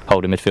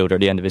holding midfielder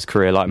at the end of his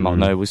career like Mark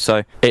Noble. So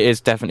it is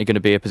definitely going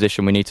to be a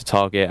position we need to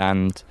target,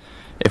 and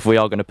if we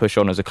are going to push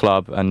on as a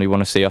club and we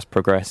want to see us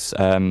progress,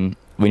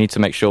 we need to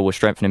make sure we're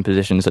strengthening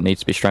positions that need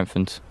to be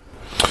strengthened.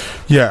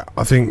 Yeah,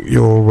 I think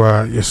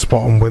you're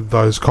spot on with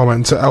those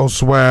comments.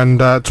 Elsewhere, and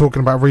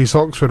talking about Reece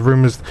Oxford,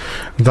 rumours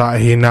that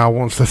he now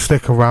wants to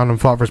stick around and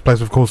fight for his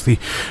place. Of course, the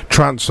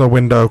transfer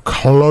window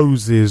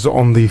closes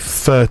on the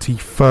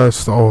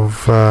 31st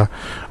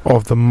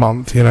of the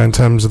month, in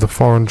terms of the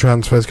foreign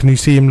transfers. Can you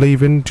see him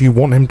leaving? Do you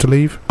want him to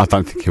leave? I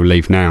don't think he'll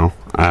leave now.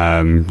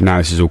 Now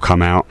this has all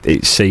come out,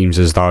 it seems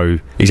as though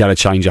he's had a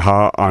change of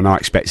heart, and I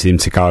expected him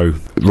to go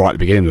right at the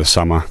beginning of the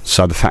summer.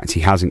 So the fact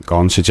he hasn't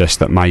gone suggests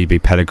that maybe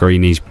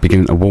Pellegrini's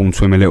beginning to warm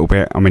to him a little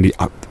bit. I mean,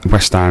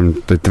 West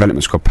Ham, the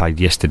development squad played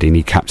yesterday, and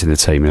he captained the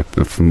team.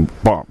 From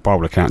by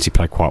all accounts, he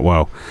played quite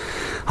well.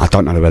 I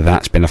don't know whether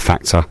that's been a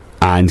factor.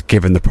 And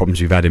given the problems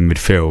we've had in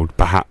midfield,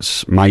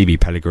 perhaps maybe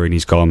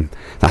Pellegrini's gone.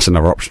 That's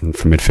another option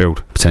for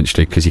midfield,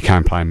 potentially, because he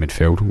can play in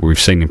midfield. We've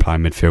seen him play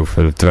in midfield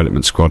for the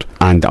development squad.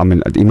 And I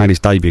mean, he made his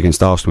debut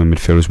against Arsenal in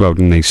midfield as well,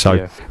 didn't he?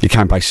 So he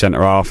can play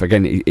centre half.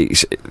 Again,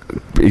 he's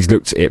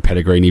looked at it,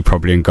 Pellegrini,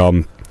 probably, and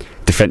gone,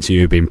 defensively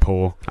you've been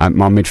poor. And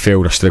my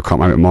midfield, I still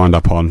can't make my mind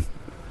up on.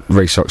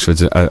 Reece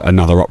Oxford's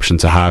another option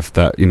to have,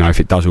 that if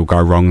it does all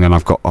go wrong, then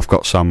I've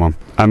got someone.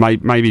 And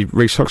maybe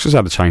Reece Oxford's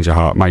had a change of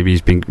heart. Maybe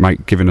he's been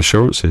given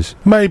assurances.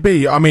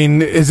 Maybe. I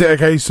mean, is it a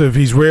case of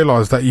he's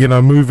realised that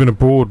moving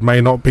abroad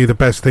may not be the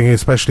best thing,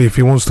 especially if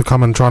he wants to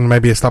come and try and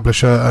maybe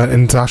establish an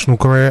international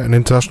career, an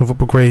international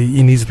football career?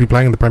 He needs to be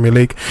playing in the Premier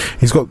League.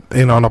 He's got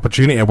an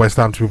opportunity at West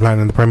Ham to be playing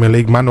in the Premier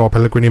League. Manuel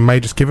Pellegrini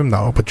may just give him that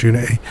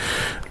opportunity.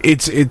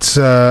 It's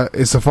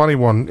a funny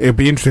one. It'll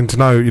be interesting to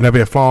know, be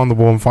a fly on the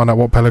wall and find out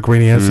what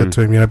Pellegrini has said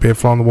to him. Be a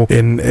fly on the wall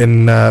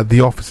in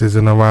the offices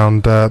and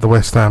around the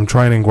West Ham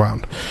training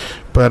ground.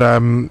 But I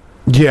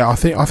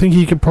think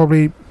he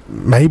could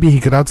maybe he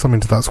could add something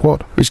to that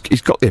squad.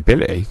 He's got the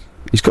ability.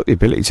 He's got the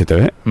ability to do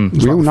it.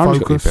 We all know he's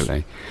got the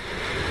ability.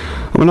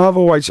 I mean, I've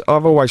always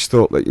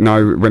thought that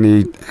when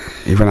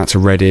he went out to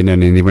Reading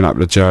and then he went up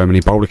to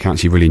Germany, bold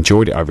accounts, he really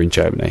enjoyed it over in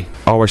Germany.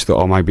 I always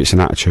thought, maybe it's an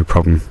attitude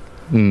problem.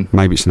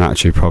 Maybe it's an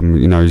attitude problem.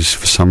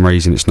 For some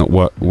reason it's not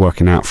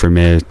working out for him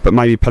here. But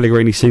maybe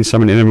Pellegrini's seen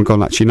something in him and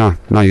gone, actually, no,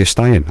 you're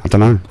staying. I don't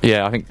know.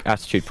 Yeah, I think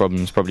attitude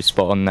problem's probably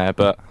spot on there.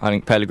 But I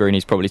think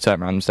Pellegrini's probably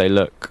turned around and say,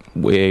 look,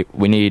 we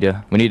need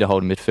a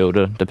holding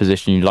midfielder, the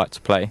position you like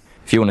to play.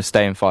 If you want to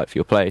stay and fight for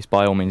your place,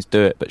 by all means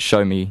do it. But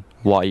show me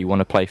why you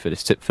want to play for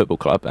this football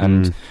club.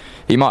 And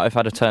he might have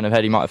had a turn of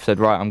head. He might have said,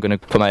 right, I'm going to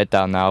put my head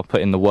down now,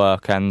 put in the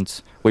work,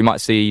 and we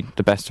might see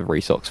the best of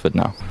Reece Oxford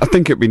now. I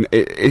think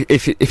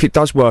if it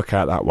does work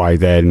out that way,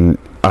 then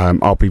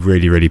I'll be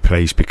really, really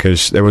pleased,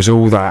 because there was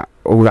all that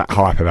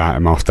hype about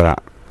him after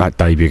that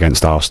debut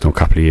against Arsenal a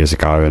couple of years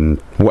ago, and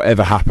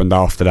whatever happened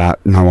after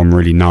that, no one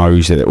really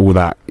knows.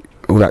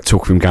 All that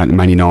talk of him going to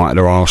Man United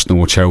or Arsenal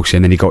or Chelsea,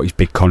 and then he got his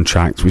big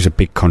contract. It was a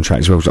big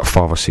contract as well. It was like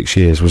 5 or 6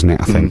 years, wasn't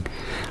it, I think?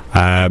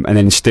 And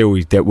then still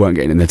they weren't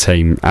getting in the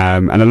team.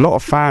 And a lot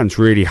of fans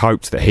really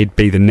hoped that he'd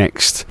be the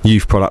next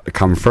youth product to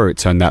come through. It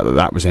turned out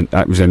that was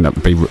ended up to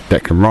be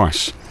Declan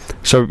Rice.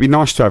 So it'd be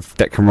nice to have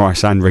Declan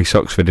Rice and Reece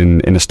Oxford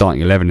in a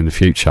starting 11 in the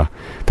future.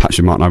 Perhaps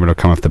we might know when he'll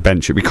come off the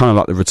bench. It'd be kind of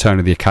like the return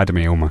of the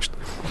academy almost.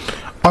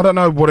 I don't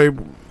know what it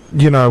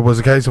was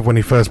a case of when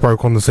he first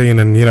broke on the scene,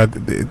 and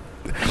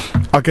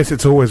I guess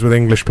it's always with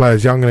English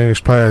players, young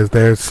English players,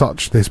 there's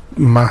such this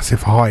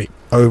massive hype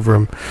over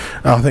him.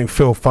 I think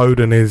Phil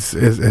Foden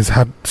has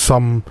had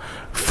some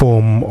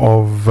form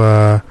of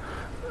a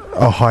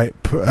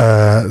hype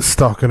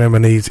stuck in him,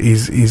 and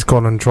he's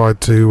gone and tried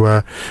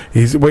to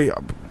he's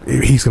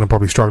going to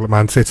probably struggle at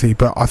Man City,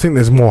 but I think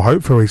there's more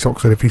hope for Reece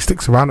Oxford if he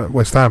sticks around at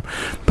West Ham,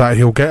 that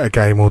he'll get a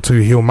game or two.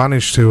 He'll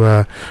manage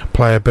to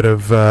play a bit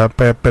of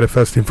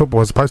first team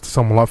football, as opposed to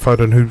someone like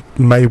Foden who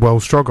may well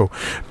struggle.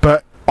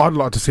 But I'd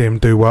like to see him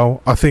do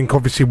well. I think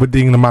obviously with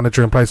being the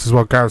manager in place as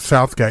well, Gareth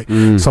Southgate,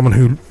 someone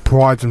who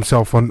prides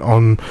himself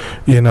on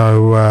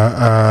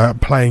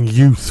playing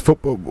youth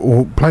football,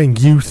 or playing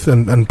youth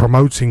and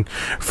promoting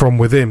from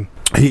within.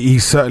 he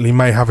certainly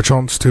may have a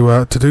chance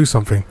to do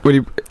something.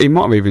 Well, he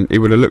might have he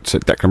would have looked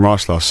at Declan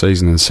Rice last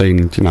season and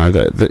seen,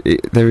 that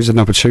there is an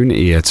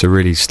opportunity here to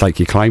really stake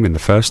your claim in the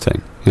first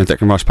team.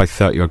 Declan Rice played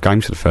 30 odd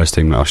games for the first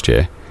team last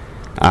year,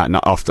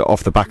 off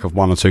the back of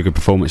 1 or 2 good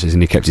performances,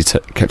 and he kept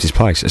his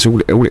place. It's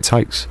all it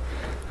takes.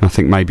 And I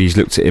think maybe he's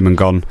looked at him and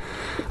gone,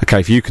 okay,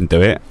 if you can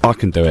do it, I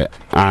can do it.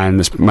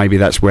 And maybe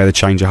that's where the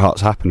change of hearts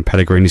happened.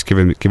 Pellegrini's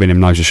giving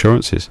him those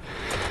assurances.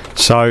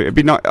 So it'd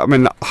be nice. I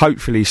mean,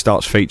 hopefully he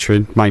starts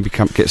featuring, maybe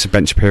gets a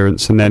bench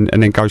appearance, and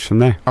then goes from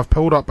there. I've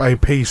pulled up a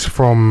piece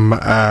from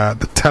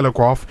the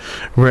Telegraph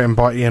written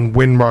by Ian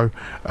Winrow,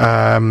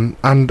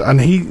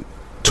 and he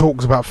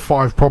talks about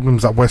 5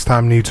 problems that West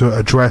Ham need to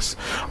address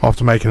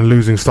after making a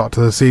losing start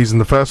to the season.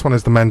 The first one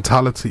is the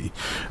mentality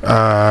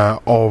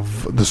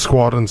of the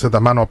squad, and said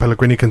that Manuel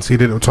Pellegrini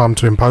conceded at time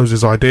to impose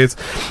his ideas,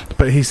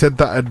 but he said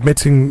that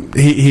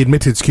he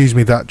admitted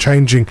that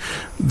changing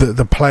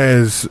the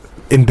players'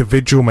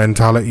 individual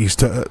mentalities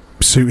to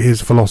suit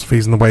his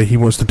philosophies and the way he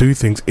wants to do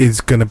things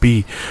is going to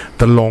be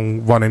the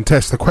long running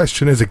test. The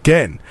question is,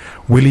 again,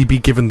 will he be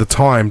given the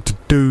time to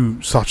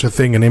do such a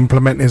thing and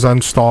implement his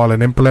own style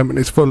and implement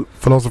his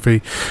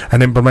philosophy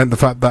and implement the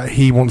fact that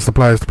he wants the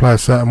players to play a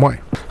certain way?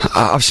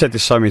 I've said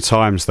this so many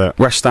times that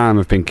West Ham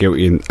have been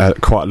guilty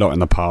quite a lot in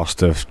the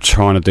past of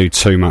trying to do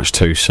too much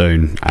too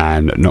soon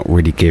and not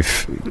really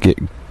give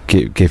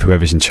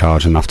whoever's in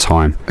charge enough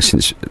time.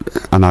 Since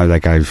I know they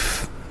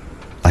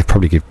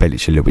probably give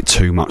Bilic a little bit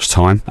too much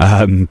time.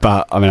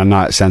 But I mean, I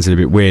know it sounds a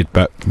little bit weird,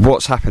 but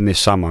what's happened this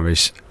summer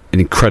is an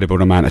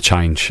incredible amount of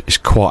change. It's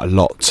quite a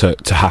lot to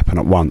happen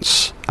at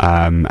once.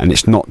 And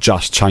it's not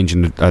just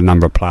changing a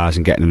number of players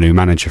and getting a new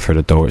manager through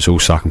the door. It's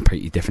also a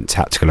completely different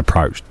tactical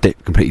approach,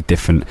 completely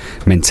different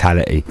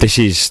mentality. This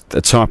is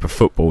the type of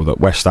football that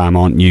West Ham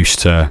aren't used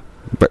to.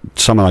 But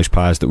some of those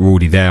players that were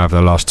already there over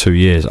the last 2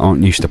 years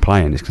aren't used to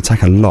playing. It's going to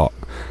take a lot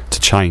to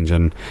change,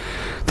 and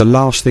the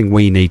last thing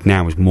we need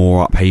now is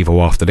more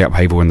upheaval after the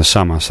upheaval in the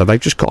summer. So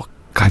they've got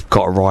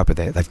to ride with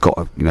it. They've got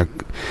to,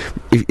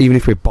 even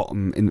if we're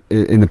bottom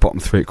in the bottom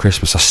 3 at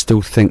Christmas, I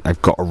still think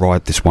they've got to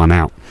ride this one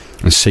out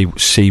and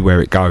see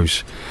where it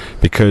goes,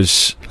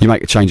 because you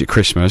make a change at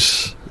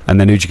Christmas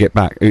and then who'd you get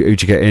back?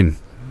 Who'd you get in?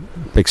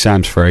 Big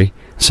Sam's free.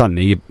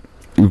 Suddenly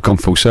you've gone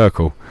full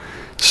circle.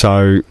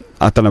 So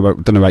I don't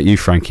know about you,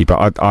 Frankie,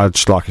 but I'd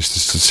just like us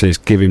to see us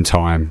give him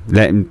time,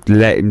 let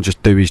him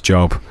just do his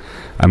job,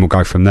 and we'll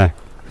go from there.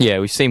 Yeah,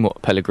 we've seen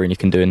what Pellegrini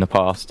can do in the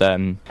past.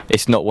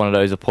 It's not one of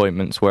those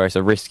appointments where it's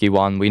a risky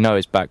one. We know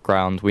his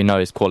background, we know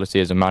his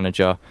quality as a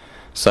manager,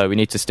 so we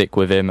need to stick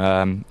with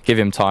him, give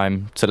him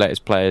time to let his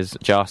players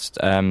adjust,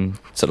 to,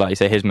 like you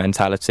say, his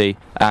mentality,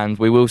 and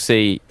we will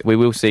see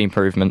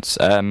improvements.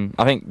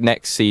 I think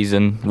next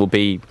season will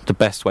be the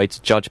best way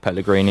to judge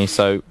Pellegrini,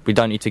 so we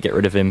don't need to get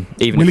rid of him.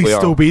 Will he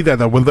still be there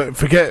though?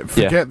 Forget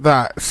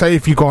that. Say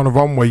if you go on a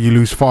run where you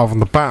lose 5 on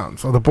the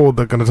bounce, or the board,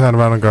 they're going to turn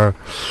around and go,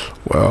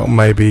 well,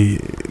 maybe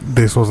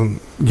this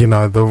wasn't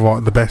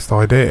the best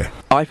idea.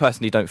 I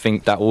personally don't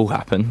think that will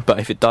happen, but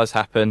if it does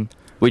happen,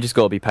 we just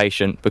got to be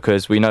patient,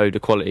 because we know the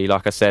quality,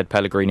 like I said,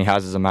 Pellegrini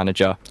has as a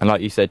manager. And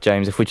like you said,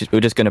 James, if we're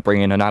just going to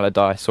bring in an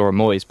Allardyce or a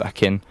Moyes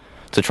back in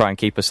to try and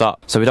keep us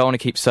up. So we don't want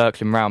to keep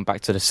circling around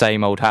back to the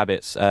same old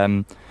habits.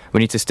 We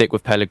need to stick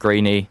with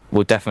Pellegrini.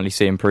 We'll definitely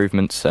see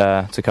improvements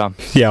to come.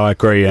 Yeah, I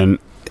agree. And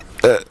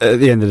at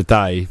the end of the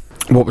day,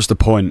 what was the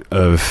point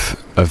of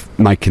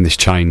making this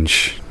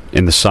change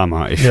in the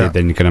summer if you're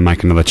then going to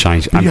make another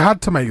change? But you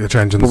had to make the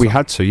change in the summer. We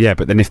had to, yeah.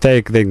 But then if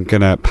they're then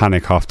going to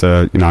panic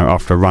after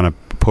a run of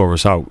poor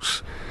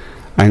results,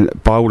 and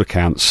by all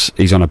accounts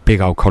he's on a big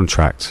old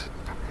contract,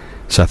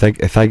 so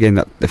if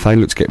they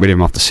look to get rid of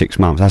him after 6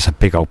 months, that's a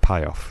big old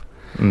payoff.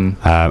 And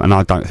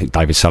I don't think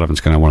David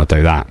Sullivan's going to want to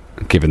do that,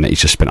 given that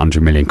he's just spent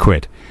 £100 million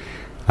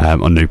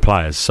on new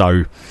players.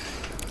 So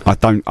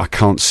I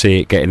can't see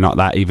it getting like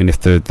that, even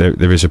if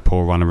there is a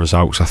poor run of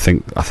results. I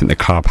think the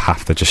club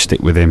have to just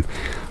stick with him.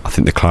 I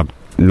think the club,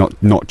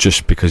 not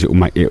just because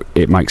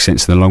it makes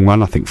sense in the long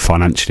run. I think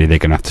financially they're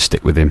going to have to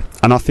stick with him,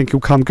 and I think he'll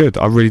come good.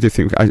 I really do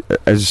think,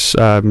 as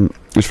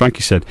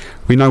Frankie said,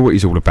 we know what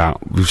he's all about.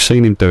 We've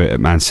seen him do it at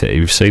Man City.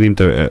 We've seen him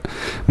do it at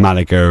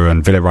Malaga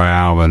and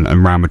Villarreal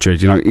and Real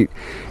Madrid.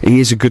 He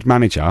is a good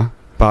manager,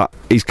 but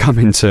he's come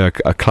into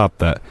a club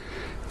that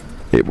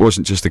it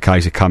wasn't just a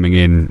case of coming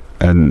in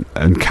and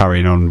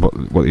carrying on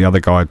what the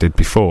other guy did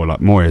before, like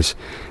Moyes.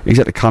 He's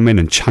had to come in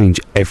and change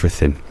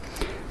everything.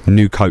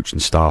 New coaching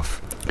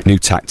staff, new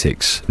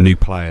tactics, new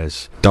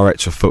players,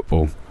 director of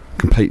football,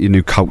 completely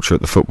new culture at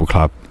the football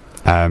club,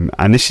 and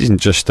this isn't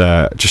just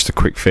a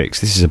quick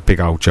fix. This is a big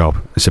old job.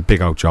 It's a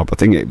big old job. I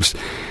think it was.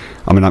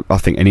 I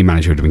think any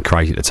manager would have been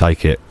crazy to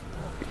take it.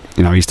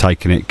 He's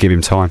taken it. Give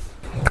him time.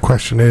 The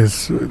question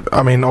is,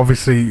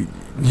 obviously,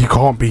 you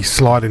can't be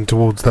sliding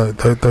towards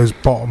those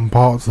bottom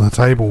parts of the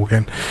table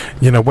again.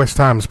 West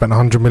Ham spent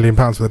 £100 million,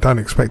 but they don't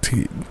expect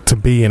to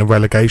be in a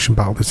relegation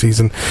battle this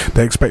season.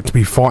 They expect to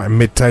be fighting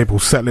mid-table,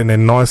 settling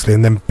in nicely,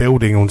 and then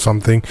building on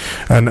something.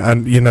 And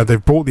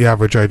they've brought the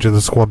average age of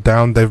the squad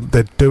down.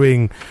 They're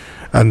doing,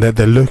 and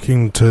they're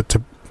looking to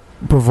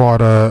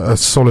provide a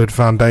solid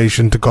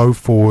foundation to go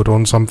forward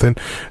on something.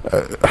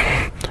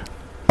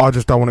 I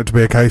just don't want it to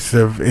be a case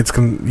of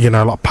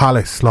like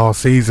Palace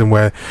last season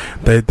where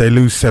they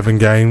lose 7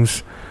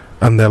 games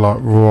and they're like,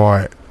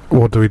 right,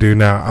 what do we do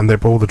now? And they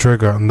pull the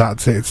trigger and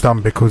that's it, it's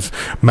done, because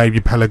maybe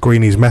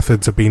Pellegrini's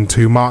methods have been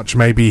too much,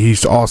 maybe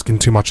he's asking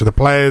too much of the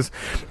players,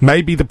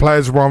 maybe the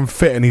players were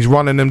unfit and he's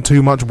running them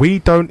too much. We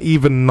don't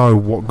even know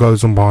what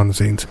goes on behind the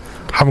scenes.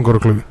 Haven't got a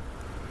clue.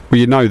 Well,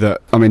 you know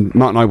that,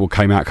 Mark Noble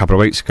came out a couple of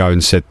weeks ago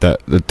and said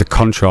that the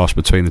contrast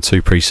between the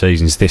 2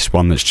 pre-seasons, this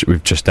one that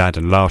we've just had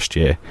and last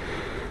year,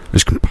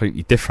 was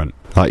completely different.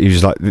 Like, he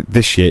was like,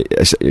 this year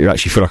you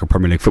actually feel like a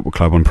Premier League football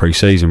club on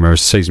pre-season,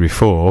 whereas the season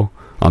before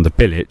under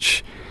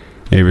Bilic,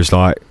 it was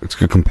like,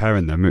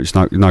 comparing them, it's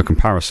no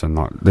comparison.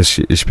 Like, this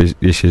year's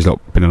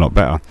been a lot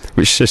better,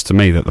 which says to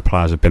me that the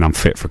players have been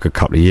unfit for a good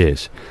couple of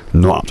years,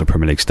 not up to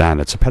Premier League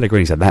standards. So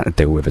Pellegrini's had that to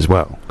deal with as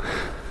well.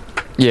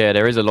 Yeah,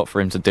 there is a lot for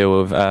him to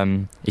deal with.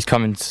 He's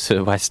coming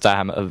to West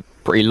Ham at a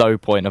pretty low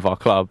point of our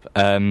club,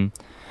 and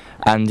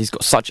he's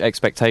got such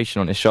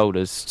expectation on his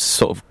shoulders to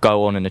sort of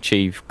go on and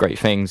achieve great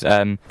things.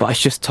 But it's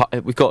just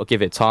we've got to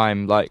give it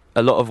time. Like,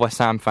 a lot of West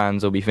Ham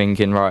fans will be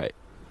thinking, right,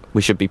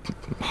 we should be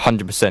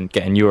 100%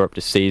 getting Europe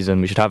this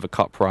season. We should have a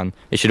cup run.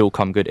 It should all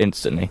come good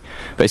instantly.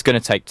 But it's going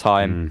to take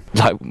time.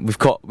 Like,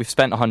 we've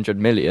spent 100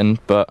 million,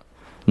 but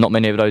not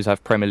many of those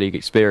have Premier League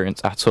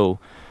experience at all.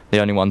 The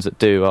only ones that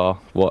do are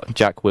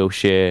Jack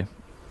Wilshere,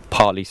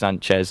 partly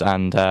Sanchez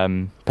and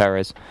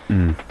Perez.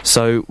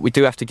 So we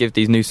do have to give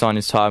these new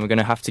signings time. We're going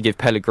to have to give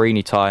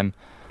Pellegrini time,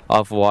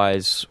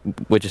 otherwise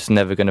we're just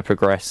never going to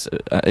progress.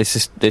 It's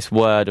just this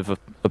word of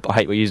I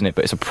hate we're using it,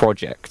 but it's a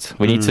project.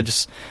 We need to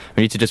just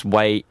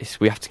wait.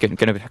 We have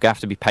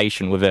to be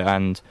patient with it,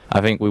 and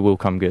I think we will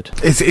come good.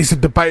 It's a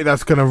debate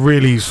that's going to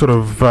really sort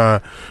of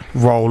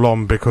roll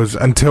on, because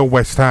until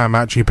West Ham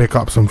actually pick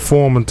up some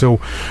form, until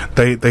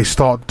they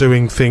start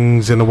doing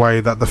things in a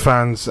way that the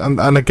fans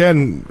and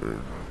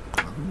again,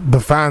 the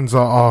fans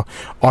are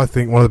I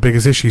think one of the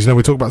biggest issues.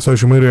 We talk about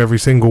social media every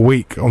single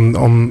week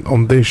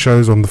on these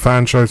shows, on the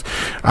fan shows,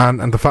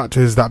 and the fact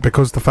is that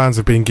because the fans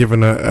have been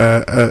given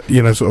a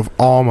sort of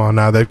armour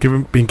now, they've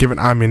been given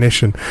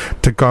ammunition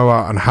to go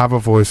out and have a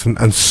voice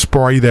and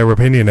spray their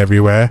opinion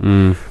everywhere,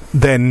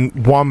 then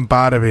one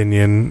bad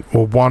opinion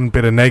or one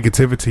bit of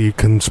negativity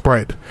can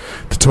spread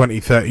to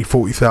 20, 30,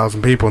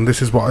 40,000 people. And this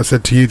is what I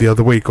said to you the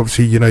other week.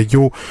 Obviously,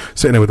 you're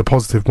sitting there with a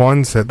positive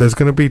mindset. There's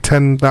going to be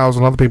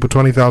 10,000 other people,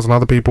 20,000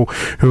 other people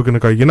who are going to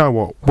go, you know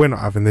what, we're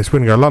not having this. We're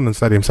going to go to London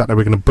Stadium Saturday,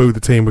 we're going to boo the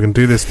team, we're going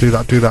to do this, do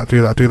that, do that,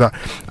 do that, do that.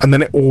 And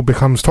then it all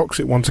becomes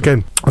toxic once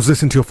again. I was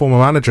listening to your former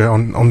manager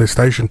on this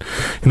station,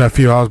 a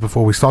few minutes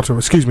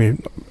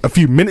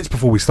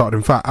before we started,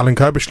 in fact, Alan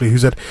Kirbishley, who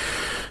said,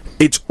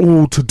 it's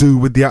all to do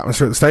with the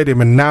atmosphere at the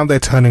stadium, and now they're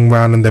turning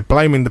around and they're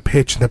blaming the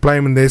pitch and they're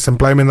blaming this and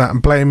blaming that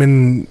and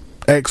blaming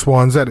X,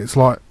 Y and Z. It's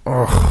like,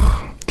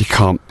 ugh. You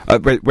can't.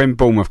 When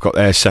Bournemouth got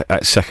their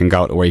second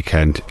goal at the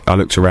weekend, I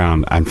looked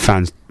around and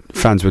fans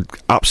were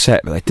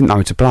upset, but they didn't know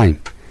who to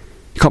blame.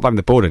 You can't blame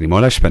the board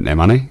anymore. They've spent their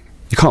money.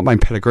 You can't blame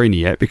Pellegrini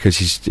yet, because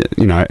he's,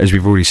 as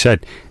we've already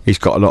said, he's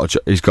got a lot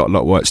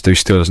of work to do.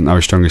 Still doesn't know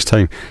his strongest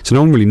team, so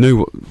no one really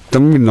knows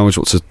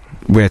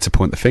where to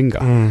point the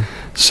finger.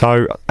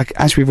 So,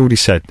 as we've already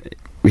said,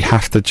 we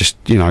have to just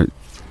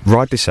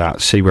ride this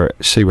out, see where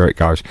it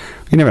goes.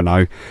 You never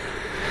know.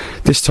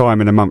 This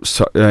time in about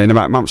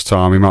a month's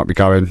time, we might be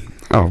going,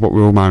 oh, what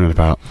we're all moaning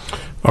about.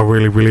 I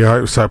really, really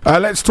hope so.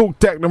 Let's talk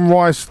Declan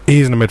Rice.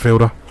 He's in the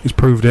midfielder. He's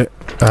proved it.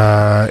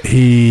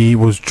 He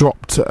was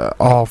dropped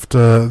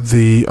after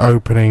the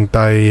opening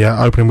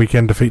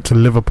weekend defeat to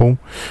Liverpool,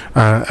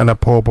 and a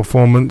poor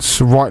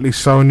performance. Rightly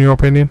so, in your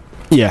opinion?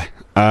 Yeah.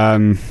 I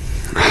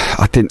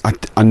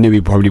knew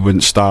he probably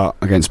wouldn't start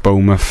against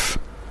Bournemouth.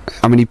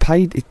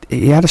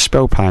 He had a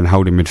spell playing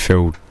holding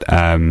midfield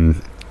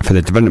for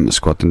the development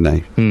squad,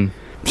 didn't he?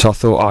 So I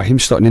thought, him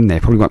starting in there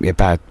probably won't be a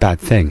bad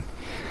thing.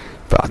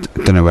 But I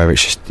don't know whether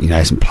it's just,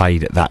 hasn't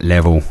played at that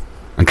level,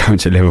 and going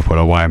to Liverpool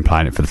away and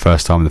playing it for the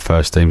first time in the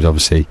first team's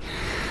obviously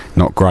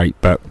not great.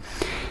 But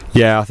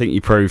yeah, I think he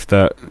proved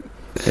that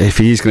if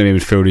he is going to be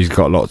in midfield, he's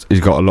got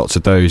a lot to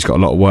do. He's got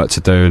a lot of work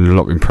to do and a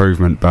lot of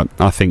improvement. But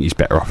I think he's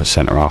better off as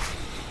centre half.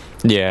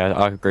 Yeah,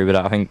 I agree with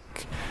that. I think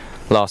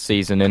last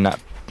season in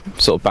that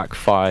sort of back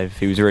five,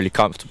 he was really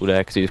comfortable there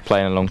because he was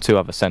playing along two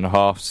other centre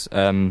halves,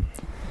 and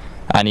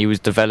he was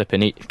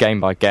developing game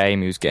by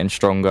game. He was getting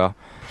stronger,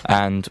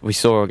 and we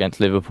saw against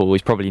Liverpool,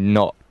 he's probably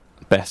not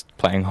best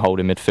playing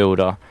holding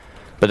midfielder.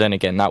 But then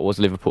again, that was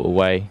Liverpool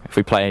away. If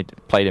we played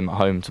him at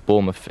home to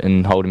Bournemouth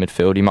in holding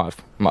midfield, he might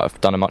have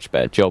done a much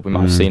better job. We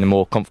might have seen a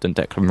more confident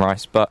Declan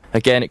Rice. But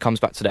again, it comes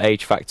back to the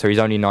age factor. He's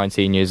only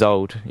 19 years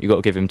old. You've got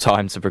to give him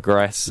time to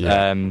progress.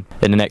 Yeah. In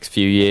the next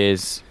few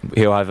years,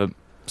 he'll have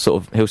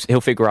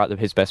he'll figure out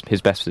his best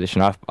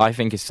position. I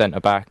think his centre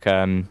back.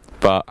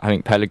 But I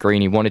think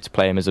Pellegrini wanted to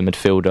play him as a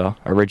midfielder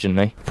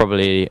originally.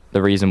 Probably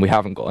the reason we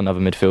haven't got another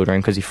midfielder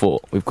in, because he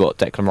thought we've got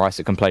Declan Rice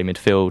that can play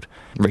midfield,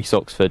 Reece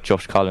Oxford,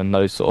 Josh Cullen,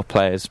 those sort of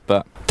players.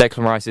 But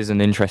Declan Rice is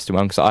an interesting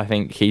one because I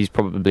think he's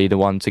probably the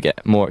one to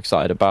get more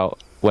excited about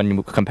when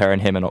you're comparing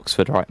him and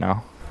Oxford right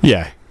now.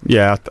 Yeah.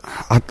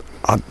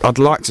 I'd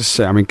like to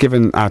see. I mean,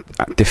 given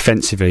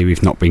defensively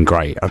we've not been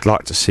great, I'd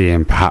like to see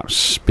him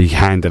perhaps be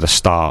handed a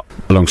start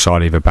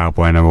alongside either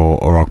Balbuena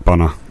or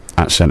Ogbonna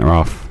at centre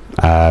half.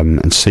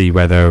 And see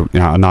whether,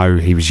 I know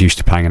he was used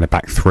to playing in a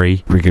back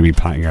three. We're going to be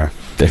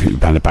definitely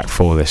playing a back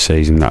four this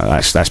season.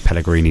 That's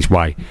Pellegrini's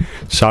way.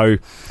 So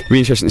it'll be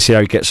interesting to see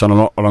how he gets on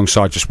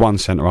alongside just one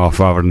centre half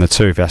rather than the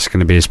two, if that's going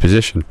to be his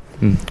position.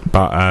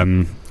 But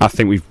I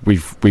think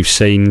we've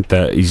seen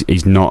that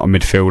he's not a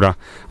midfielder.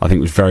 I think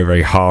it was very,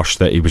 very harsh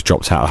that he was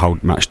dropped out of the whole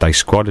match day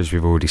squad, as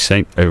we've already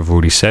said.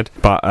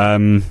 But I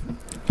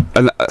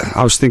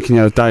was thinking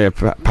the other day,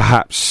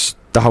 perhaps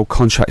the whole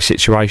contract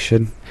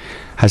situation,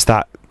 has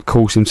that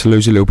caused him to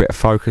lose a little bit of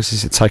focus?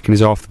 Is it taking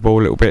his eye off the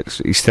ball a little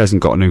bit? He still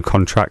hasn't got a new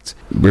contract.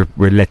 We're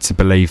led to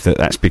believe that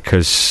that's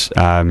because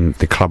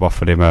the club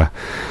offered him it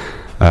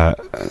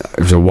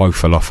was a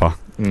woeful offer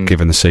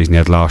given the season he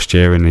had last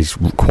year, and he's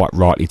quite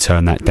rightly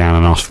turned that down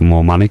and asked for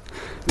more money.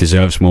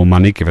 Deserves more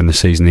money given the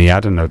season he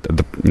had and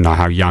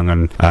how young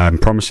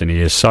and promising he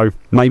is. So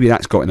maybe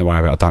that's got in the way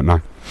of it, I don't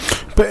know.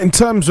 But in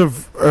terms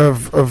of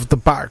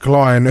the back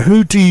line,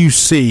 who do you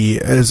see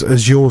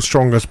as your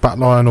strongest back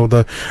line, or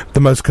the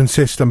most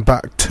consistent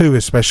back two,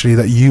 especially,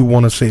 that you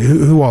want to see?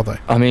 Who are they?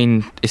 I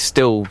mean, it's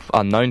still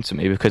unknown to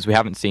me because we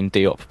haven't seen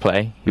Diop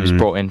play. He was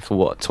brought in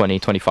for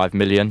 20-25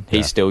 million.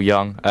 He's still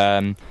young.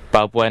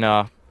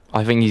 Balbuena,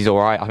 I think he's all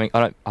right.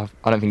 I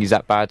don't think he's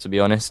that bad, to be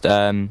honest.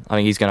 I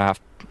think he's going to have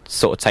to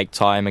sort of take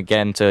time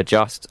again to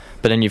adjust.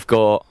 But then you've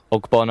got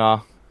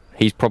Ogbonna.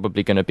 He's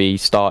probably going to be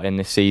starting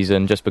this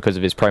season just because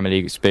of his Premier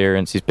League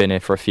experience. He's been here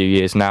for a few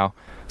years now.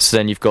 So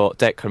then you've got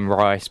Declan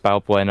Rice,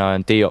 Balbuena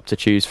and Diop to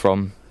choose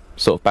from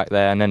sort of back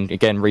there. And then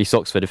again, Reece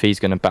Oxford, if he's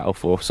going to battle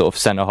for sort of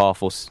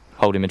centre-half or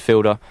holding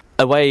midfielder.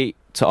 Away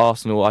to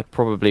Arsenal, I'd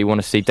probably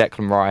want to see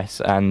Declan Rice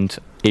and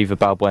either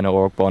Balbuena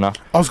or Ogbonna.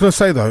 I was going to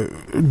say, though,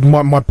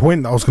 my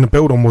point that I was going to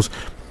build on was,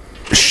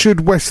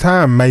 should West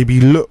Ham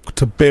maybe look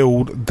to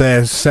build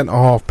their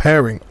centre-half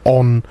pairing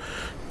on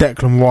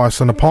Declan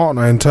Rice and a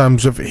partner, in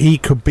terms of he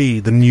could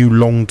be the new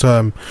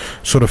long-term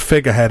sort of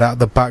figurehead at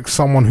the back,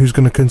 someone who's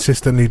going to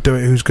consistently do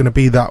it, who's going to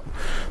be that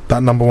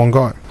number one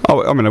guy?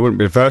 Oh, I mean, I wouldn't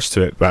be averse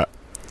to it, but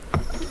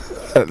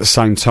at the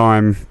same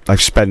time,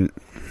 they've spent,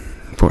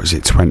 what is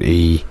it,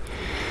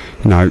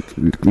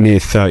 near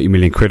 30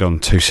 million quid on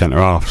two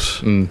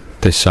centre-halves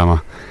this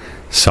summer.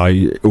 So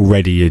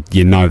already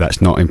you know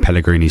that's not in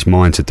Pellegrini's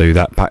mind to do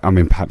that. But I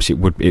mean, perhaps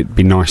it'd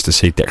be nice to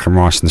see Declan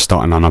Rice in the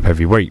starting lineup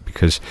every week,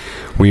 because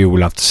we all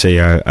love to see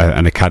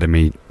an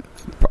academy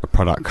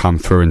product come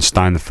through and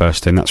stay in the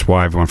first team. That's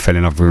why everyone fell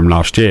in love with him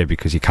last year,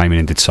 because he came in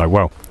and did so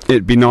well.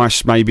 It'd be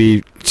nice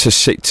maybe to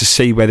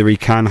see whether he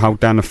can hold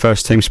down the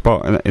first team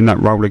spot in that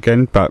role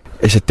again. But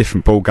it's a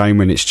different ball game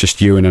when it's just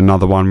you and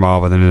another one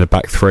rather than in a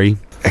back three.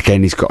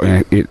 Again,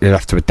 he'll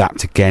have to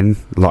adapt again,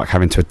 like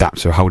having to adapt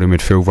to a holding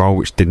midfield role,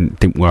 which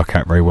didn't work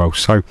out very well.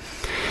 So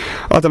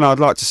I don't know. I'd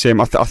like to see him.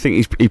 I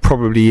think he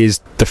probably is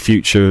the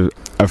future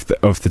of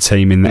the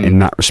team in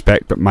that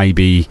respect. But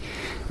maybe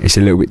it's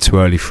a little bit too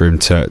early for him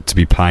to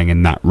be playing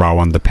in that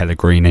role under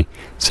Pellegrini.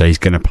 So he's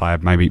going to play.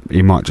 Maybe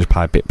he might just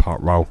play a bit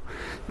part role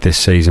this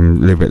season, a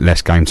little bit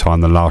less game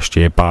time than last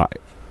year, but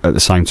at the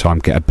same time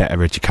get a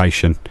better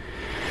education.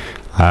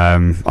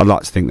 I'd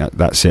like to think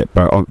that's it,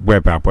 but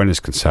where Balbuena is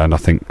concerned, I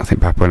think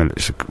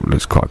Balbuena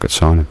looks quite a good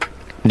signing.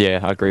 Yeah,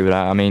 I agree with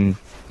that. I mean,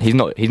 he's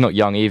not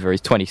young either.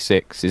 He's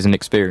 26. He's an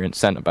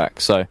experienced centre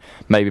back, so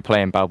maybe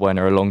playing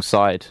Balbuena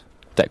alongside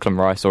Declan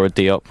Rice or a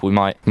Diop, we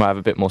might have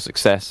a bit more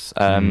success.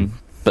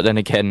 But then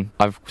again,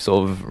 I've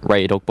sort of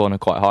rated Ogbonna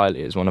quite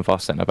highly as one of our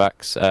centre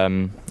backs.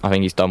 I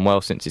think he's done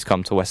well since he's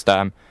come to West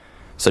Ham.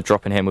 So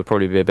dropping him would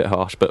probably be a bit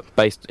harsh, but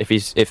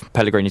if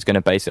Pellegrini's going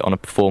to base it on a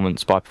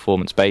performance by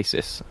performance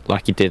basis,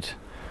 like he did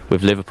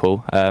with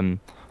Liverpool,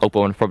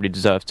 Ogbonna probably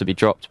deserves to be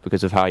dropped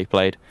because of how he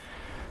played.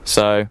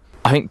 So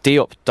I think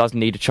Diop does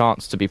need a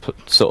chance to be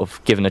sort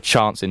of given a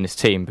chance in this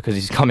team, because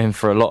he's come in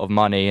for a lot of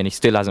money and he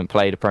still hasn't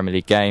played a Premier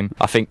League game.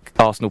 I think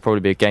Arsenal will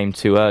probably be a game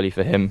too early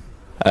for him.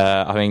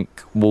 I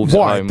think Wolves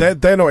Why? at home...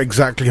 They're not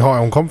exactly high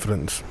on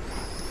confidence.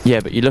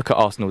 Yeah, but you look at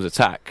Arsenal's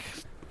attack.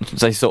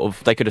 They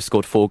could have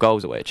scored 4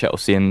 goals away at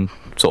Chelsea in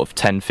sort of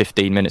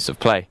 10-15 minutes of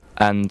play,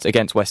 and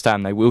against West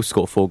Ham they will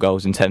score 4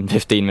 goals in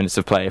 10-15 minutes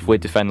of play if we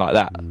defend like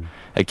that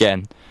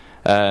again.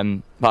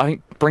 But I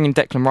think bringing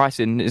Declan Rice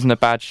in isn't a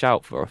bad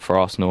shout for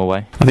Arsenal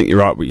away. I think you're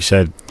right what you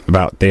said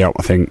about Diop.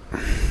 I think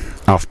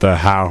after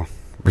how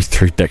we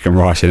threw Declan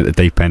Rice in at the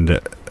deep end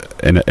at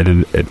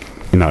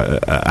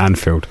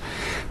Anfield,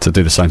 to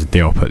do the same to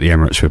Diop at the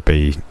Emirates would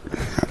be,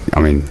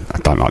 I mean, I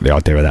don't like the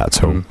idea of that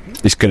at all.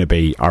 It's going to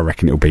be, I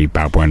reckon it'll be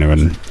Balbuena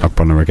and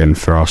Ogbonna again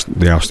for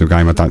the Arsenal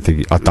game.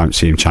 I don't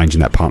see him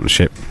changing that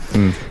partnership.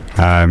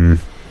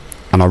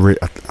 and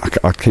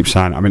I keep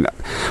saying, I mean,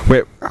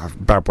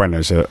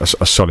 Balbuena's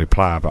a solid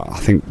player, but I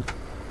think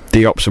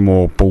Diop's a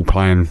more ball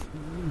playing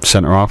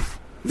centre half.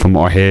 From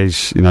what I hear,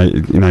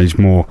 he's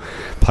more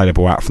play the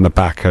ball out from the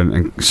back,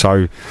 and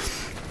so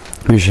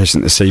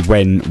interesting to see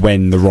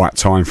when the right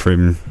time for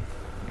him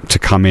to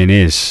come in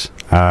is,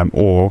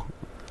 or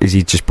is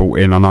he just brought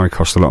in? I know he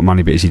cost a lot of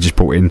money, but is he just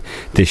brought in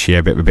this year,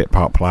 a bit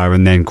part player,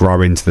 and then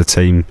grow into the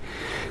team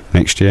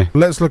next year?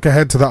 Let's look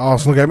ahead to that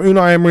Arsenal game.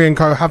 Unai Emery and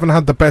co haven't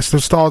had the best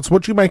of starts.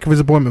 What do you make of his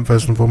appointment,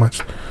 first and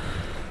foremost?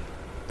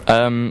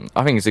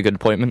 I think it's a good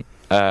appointment.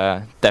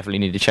 Definitely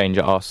need to change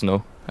at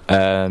Arsenal.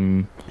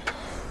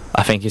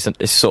 I think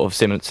it's sort of a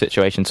similar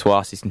situation to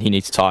us. He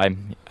needs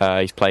time.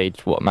 He's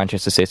played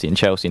Manchester City and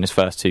Chelsea in his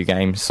first 2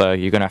 games, so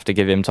you're going to have to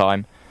give him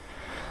time.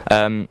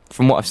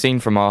 From what I've seen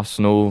from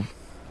Arsenal,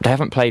 they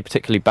haven't played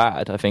particularly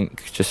bad. I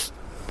think just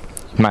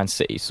Man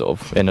City sort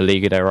of in a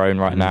league of their own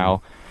right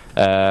now.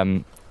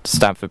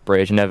 Stamford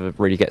Bridge never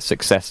really gets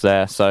success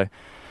there, so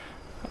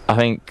I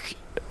think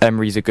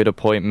Emery's a good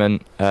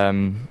appointment.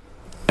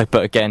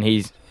 But again,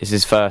 it's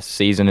his first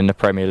season in the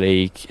Premier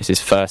League. It's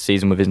his first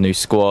season with his new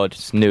squad.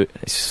 It's new.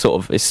 It's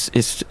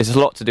a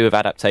lot to do with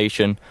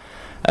adaptation,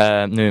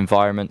 new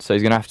environment. So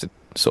he's going to have to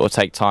sort of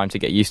take time to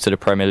get used to the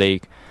Premier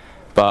League.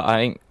 But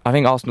I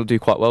think Arsenal do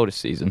quite well this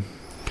season.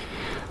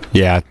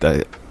 Yeah,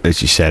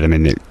 as you said, I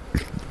mean,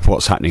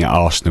 what's happening at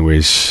Arsenal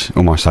is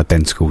almost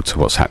identical to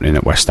what's happening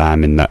at West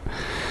Ham. In that,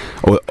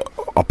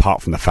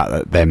 apart from the fact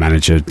that their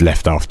manager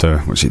left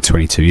after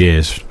 22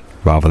 years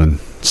rather than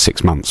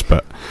 6 months,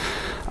 but.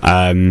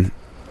 I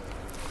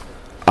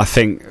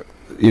think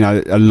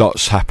a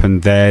lot's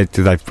happened there.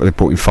 They've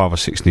brought in 5 or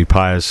 6 new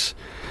players.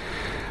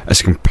 It's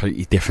a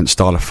completely different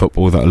style of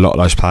football that a lot of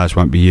those players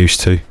won't be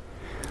used to.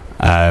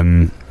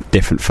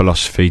 Different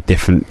philosophy,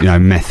 different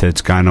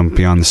methods going on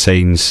behind the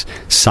scenes.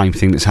 Same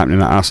thing that's happening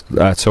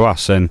to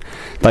us, and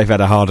they've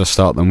had a harder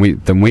start than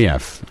we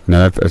have.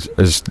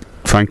 As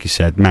Frankie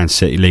said, Man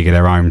City, league of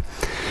their own.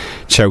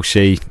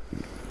 Chelsea,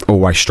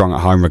 always strong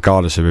at home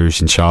regardless of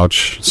who's in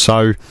charge.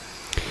 So.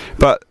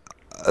 But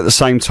at the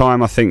same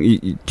time, I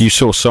think you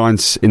saw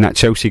signs in that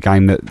Chelsea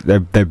game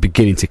that they're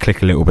beginning to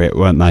click a little bit,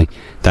 weren't they?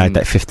 They had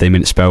that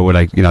 15-minute spell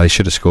where they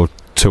should have scored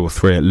 2 or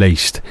 3 at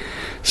least.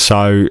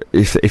 So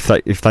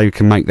if they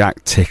can make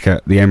that tick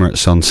at the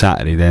Emirates on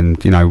Saturday, then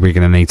we're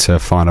going to need to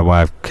find a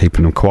way of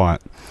keeping them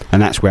quiet,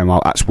 and that's why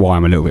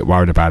I'm a little bit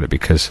worried about it.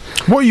 Because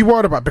what are you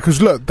worried about?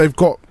 Because look, they've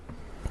got,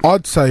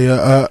 I'd say,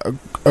 a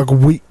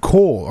weak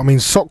core. I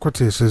mean,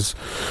 Socrates is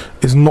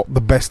not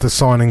the best of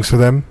signings for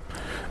them.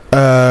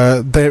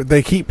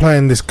 They keep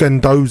playing this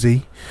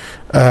Guendouzi.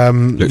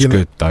 Looks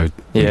good though.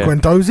 Yeah.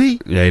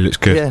 Guendouzi? Yeah, he looks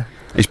good. Yeah.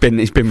 He's been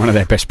one of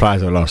their best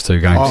players over the last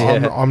 2 games.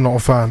 I'm not a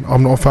fan.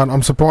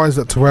 I'm surprised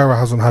that Torreira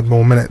hasn't had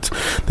more minutes.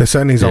 They're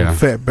saying he's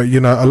unfit, but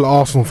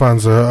Arsenal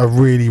fans are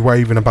really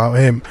raving about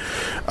him.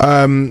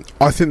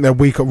 I think they're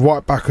weak at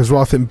right back as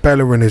well. I think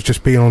Bellerin has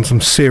just been on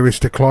some serious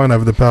decline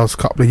over the past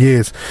couple of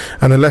years,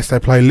 and unless they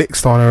play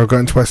Lichtsteiner or go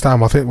into West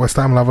Ham, I think West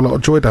Ham will have a lot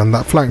of joy down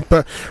that flank.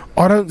 But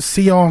I don't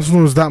see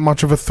Arsenal as that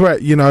much of a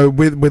threat.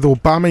 With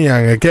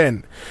Aubameyang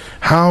again,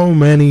 how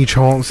many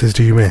chances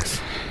do you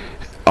miss?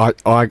 I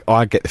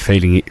get the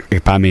feeling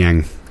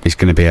Aubameyang is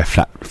going to be a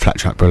flat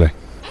track bully.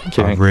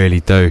 I really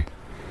do.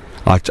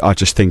 I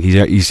just think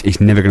he's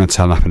never going to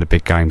turn up in the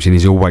big games, and he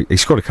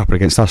scored a couple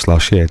against us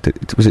last year.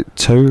 Was it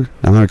 2?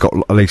 I know he got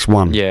at least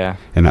 1. Yeah.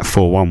 In that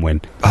 4-1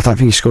 win. I don't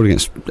think he scored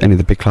against any of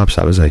the big clubs.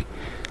 That was he.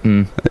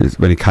 When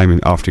he came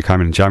in after he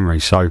came in January.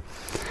 So,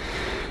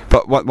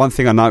 but one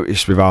thing I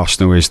noticed with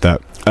Arsenal is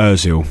that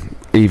Ozil,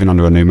 even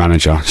under a new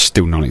manager,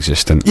 still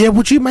non-existent. Yeah,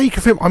 would you make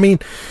of him? I mean,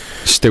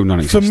 still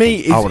non-existent. For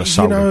me, I would have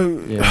sold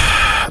him.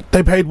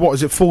 They paid,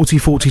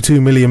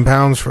 42 million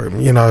pounds for him,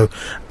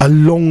 a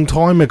long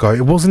time ago.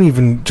 It wasn't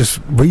even just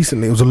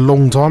recently, it was a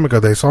long time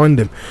ago they signed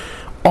him.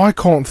 I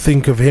can't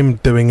think of him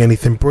doing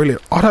anything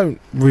brilliant. I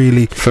don't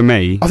really. For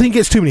me, I think he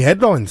gets too many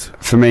headlines.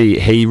 For me,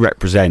 he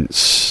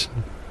represents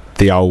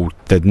the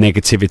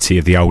negativity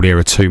of the old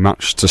era too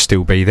much to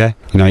still be there.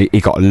 He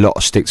got a lot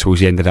of stick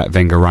towards the end of that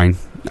Wenger reign.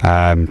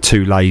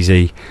 Too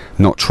lazy,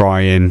 not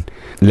trying,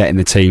 letting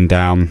the team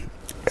down.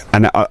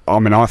 And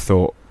I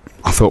thought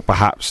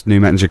perhaps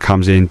new manager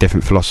comes in,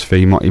 different philosophy,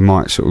 he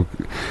might sort of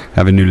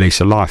have a new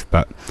lease of life,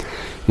 but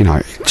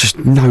just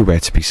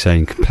nowhere to be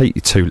seen.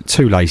 Completely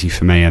too lazy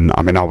for me. And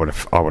I would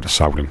have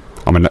sold him.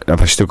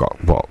 They've still got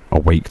a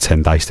week,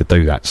 10 days to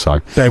do that, so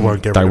they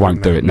won't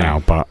do it now.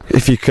 But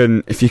if you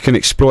can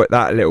exploit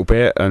that a little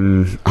bit,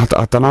 and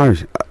I don't know.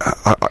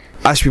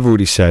 As we've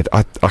already said,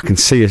 I can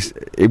see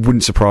it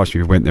wouldn't surprise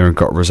me if we went there and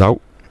got a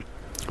result.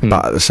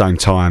 But at the same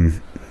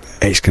time,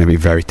 it's going to be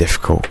very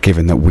difficult,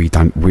 given that we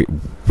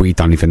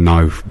don't even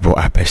know what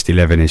our best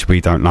 11 is. We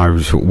don't know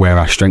where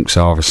our strengths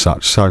are as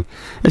such. So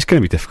it's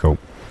going to be difficult.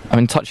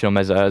 Touching on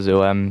Mesut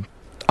Ozil,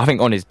 I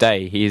think on his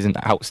day he is an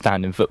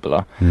outstanding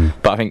footballer,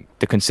 but I think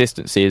the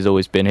consistency has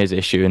always been his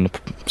issue.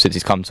 Since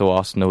he's come to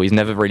Arsenal, he's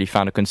never really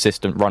found a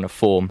consistent run of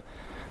form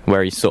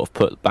where he's sort of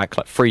put back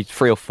like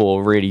three or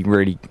four really,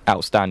 really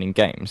outstanding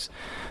games.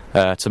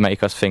 to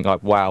make us think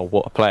like, wow,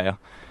 what a player.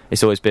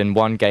 It's always been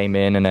one game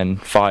in and then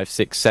 5,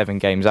 6, 7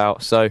 games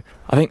out. So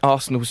I think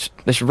Arsenal,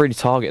 they should really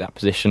target that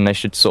position. They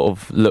should sort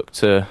of look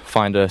to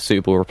find a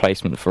suitable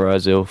replacement for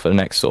Ozil for the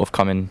next sort of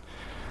coming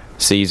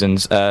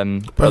seasons.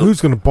 But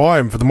who's going to buy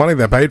him for the money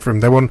they paid for him?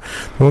 They won't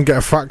get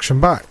a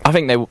fraction back. I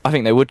think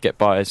they would get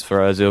buyers for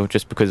Ozil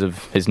just because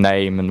of his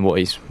name and what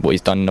he's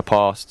done in the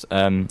past,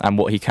 and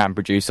what he can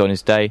produce on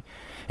his day.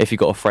 If he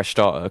got a fresh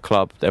start at a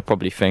club, they'll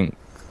probably think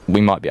we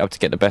might be able to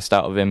get the best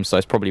out of him. So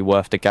it's probably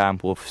worth the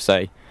gamble of,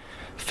 say,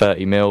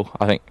 30 mil.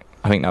 I think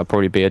that would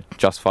probably be a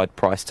justified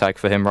price tag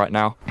for him right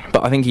now.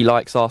 But I think he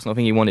likes Arsenal. I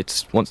think he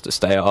wants to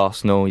stay at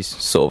Arsenal. He's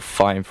sort of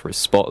fighting for his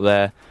spot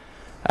there.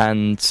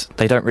 And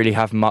they don't really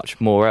have much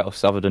more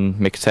else other than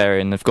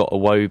Mkhitaryan. They've got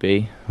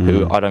Iwobi,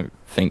 who I don't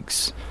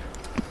think's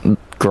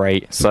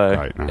great.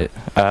 So,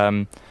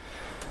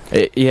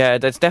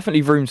 there's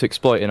definitely room to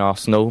exploit in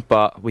Arsenal,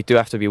 but we do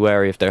have to be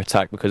wary of their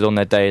attack because on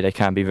their day they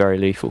can be very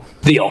lethal.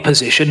 The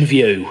Opposition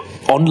View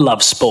on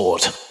Love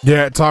Sport.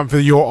 Yeah, time for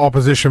your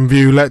Opposition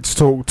View. Let's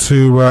talk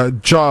to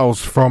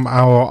Giles from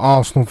our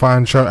Arsenal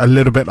fan show, A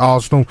Little Bit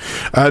Arsenal.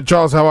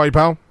 Giles, how are you,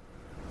 pal?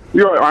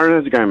 You're right, Aaron.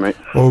 How's it going, mate?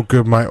 All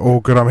good, mate. All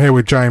good. I'm here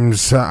with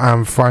James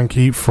and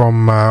Frankie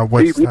from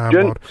West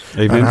Ham.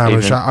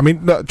 I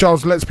mean, look,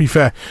 Giles, let's be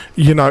fair.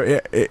 You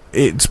know,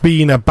 it's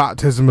been a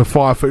baptism of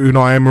fire for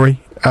Unai Emery.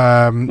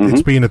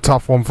 It's been a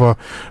tough one for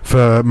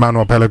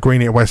Manuel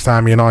Pellegrini at West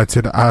Ham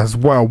United as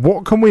well.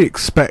 What can we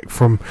expect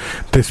from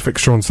this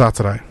fixture on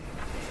Saturday?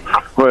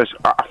 Well,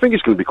 I think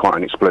it's going to be quite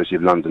an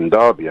explosive London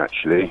derby,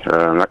 actually.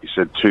 Like you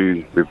said,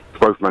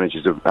 both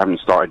managers haven't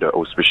started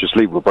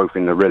auspiciously. We're both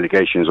in the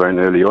relegation zone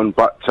early on.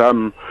 But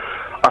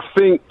I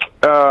think,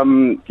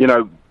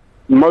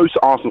 most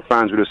Arsenal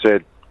fans would have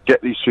said,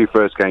 get these 2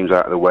 first games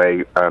out of the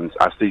way.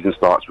 Our season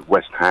starts with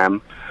West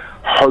Ham.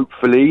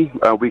 Hopefully,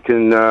 we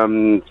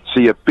can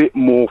see a bit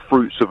more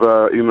fruits of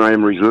Unai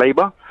Emery's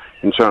labour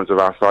in terms of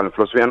our style and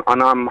philosophy,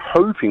 and I'm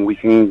hoping we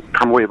can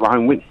come away with a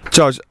home win.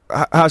 George,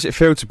 how does it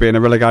feel to be in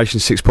a relegation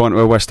 6-pointer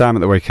with West Ham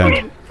at the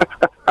weekend?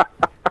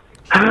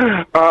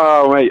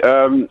 Oh, mate,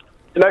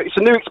 it's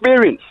a new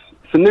experience.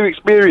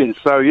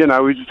 So,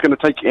 we're just going to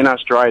take it in our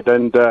stride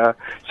and see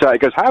how it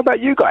goes. How about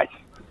you guys?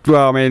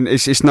 Well, I mean,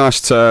 it's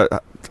nice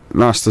to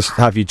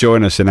have you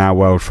join us in our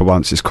world for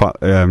once. It's quite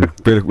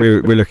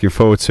we're looking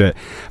forward to it.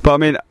 But I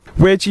mean,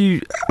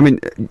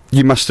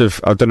 you must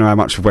have, I don't know how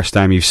much of West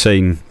Ham you've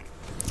seen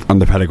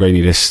under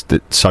Pellegrini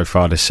so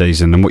far this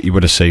season, and what you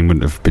would have seen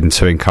wouldn't have been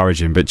too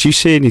encouraging. But do you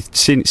see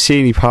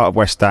any part of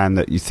West Ham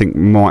that you think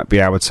might be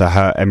able to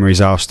hurt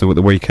Emery's Arsenal at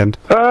the weekend?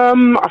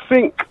 I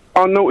think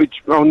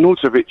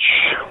Arnautovic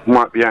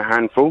might be a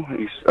handful.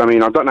 I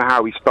don't know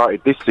how he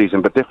started this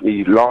season, but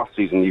definitely last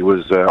season he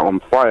was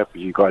on fire for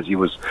you guys. He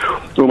was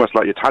almost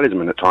like your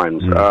talisman at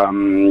times.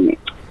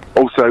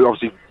 Also,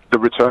 obviously, the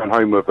return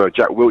home of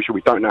Jack Wilshere,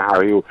 we don't know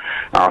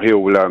how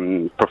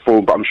he'll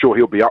perform, but I'm sure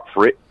he'll be up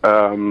for it.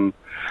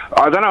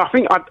 I don't know. I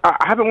think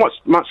I haven't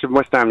watched much of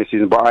West Ham this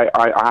season, but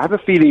I have a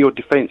feeling your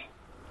defence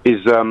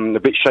is a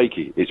bit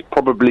shaky. It's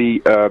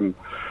probably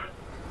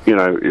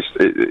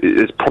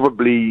it's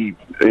probably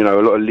a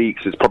lot of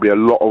leaks. There's probably a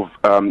lot of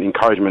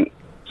encouragement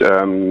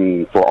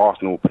for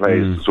Arsenal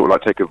players to sort of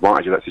like take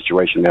advantage of that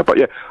situation there. But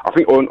yeah, I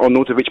think on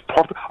Arnautovic,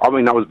 I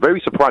was very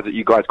surprised that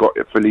you guys got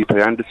Felipe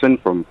Anderson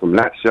from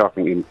Lazio. I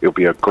think he'll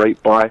be a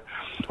great buy.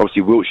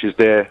 Obviously, Wilshere's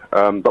there,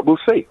 but we'll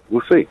see.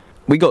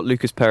 We got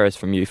Lucas Perez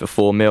from you for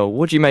 4 mil.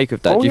 What do you make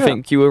of that? Do you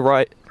think you were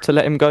right to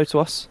let him go to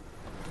us?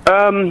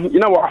 You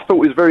know what? I thought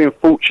was very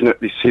unfortunate.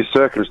 His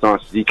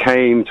circumstances. He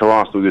came to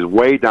Arsenal. He was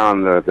way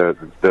down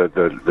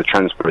the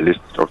transfer list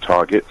of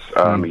targets.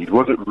 He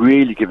wasn't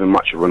really given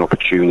much of an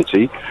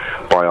opportunity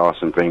by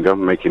Arsene Wenger,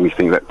 making me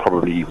think that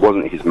probably he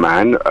wasn't his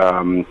man.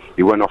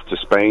 He went off to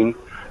Spain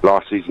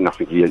last season. I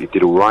think he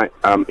did all right.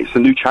 It's a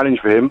new challenge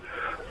for him.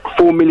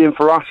 4 million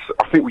for us.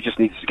 I think we just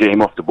need to get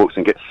him off the books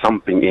and get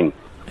something in,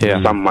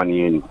 some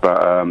money in.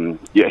 But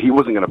he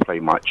wasn't going to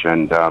play much,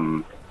 and.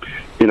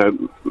 He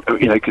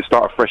could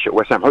start afresh at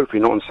West Ham.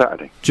 Hopefully not on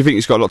Saturday. Do you think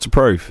he's got a lot to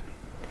prove?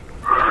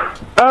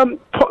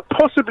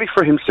 Possibly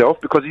for himself,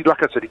 because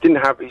like I said,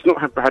 he's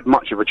not had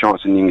much of a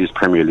chance in the English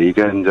Premier League,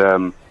 and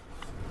at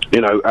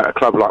a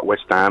club like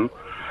West Ham,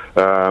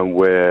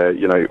 where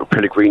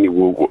Pellegrini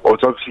has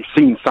obviously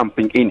seen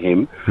something in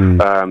him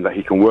that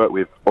he can work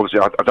with.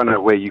 Obviously, I don't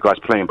know where you guys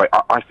playing, but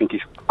I think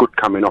he's good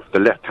coming off the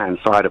left-hand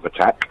side of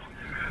attack.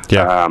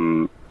 Yeah.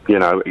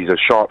 He's a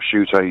sharp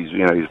shooter. He's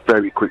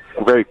very quick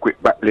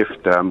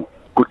backlift.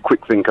 Good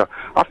quick thinker.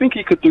 I think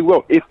he could do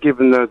well if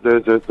given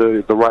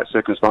the right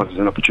circumstances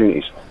and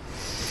opportunities.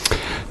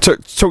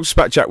 Talk to us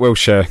about Jack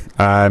Wilshere.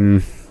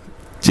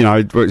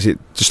 What is it?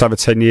 Just over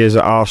 10 years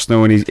at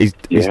Arsenal, and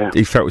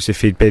he felt as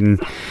if he wasn't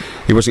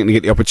going to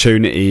get the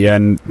opportunity.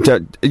 And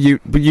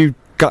were you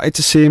gutted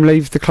to see him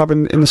leave the club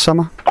in the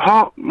summer?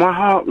 My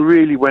heart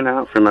really went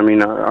out for him. I mean,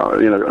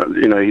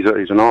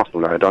 he's an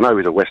Arsenal lad. I know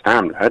he's a West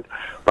Ham lad,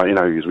 but he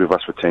was with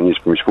us for 10 years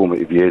from his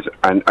formative years,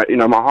 and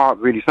my heart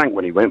really sank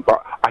when he went.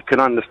 But I can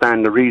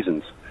understand the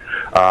reasons.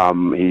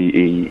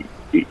 Every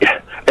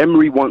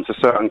Emery wants a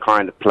certain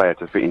kind of player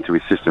to fit into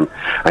his system,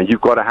 and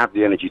you've got to have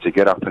the energy to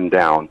get up and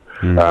down.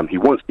 He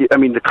wants,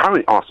 the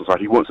current Arsenal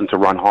side, he wants them to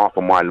run half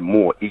a mile and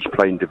more each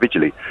play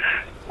individually.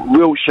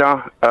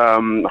 Wilshere,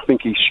 I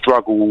think he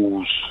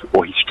struggled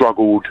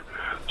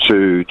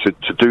to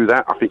do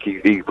that. I think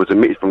he was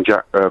omitted from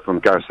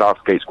Gareth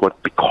Southgate's squad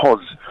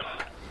because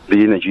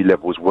the energy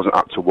levels wasn't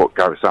up to what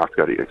Gareth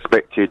Southgate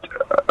expected.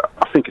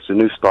 I think it's a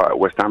new start at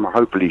West Ham.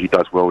 Hopefully he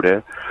does well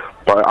there.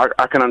 But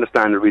I can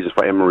understand the reasons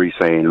for Emery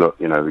saying, look,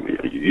 I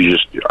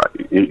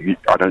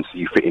don't see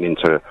you fitting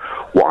into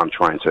what I'm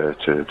trying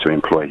to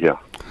employ here.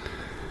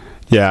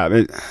 Yeah, I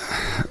mean,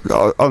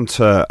 on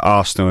to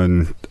Arsenal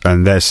and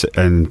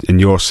in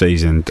your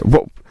season.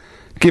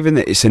 Given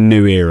that it's a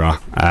new era,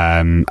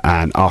 and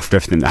after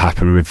everything that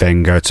happened with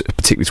Wenger,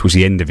 particularly towards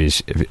the end of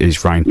his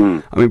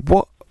reign, I mean,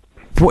 what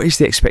is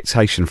the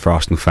expectation for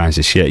Arsenal fans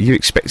this year? Are you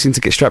expecting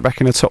to get straight back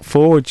in the top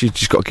four, or do you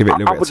just got to give it a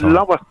little bit of time? I would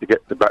love us to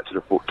get back to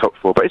the top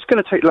four, but it's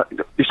going to take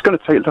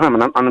time,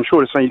 and I'm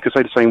sure you could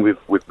say the same with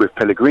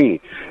Pellegrini.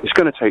 It's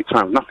going to take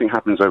time. Nothing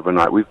happens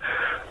overnight.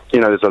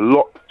 There's a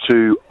lot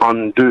to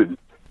undo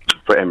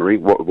for Emery.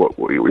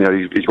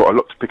 He's got a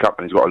lot to pick up,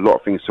 and he's got a lot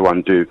of things to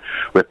undo.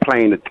 We're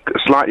playing a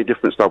slightly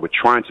different style. We're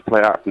trying to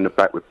play out from the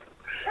back. We're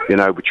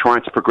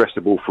trying to progress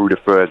the ball through the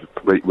third.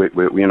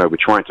 We're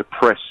trying to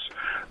press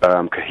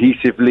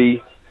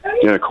cohesively,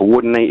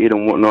 coordinated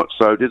and whatnot.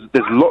 So there's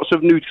lots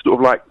of new sort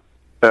of like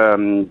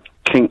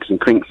kinks and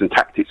clinks and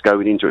tactics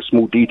going into it,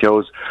 small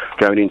details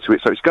going into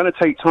it. So it's going to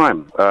take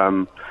time.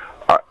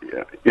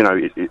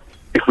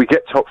 If we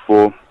get top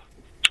four,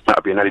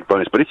 that'll be an added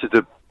bonus. But this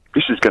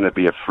is going to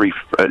be at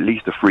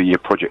least a 3-year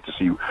project to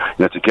see,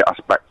 to get us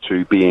back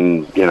to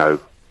being,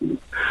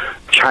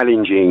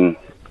 challenging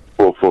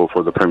for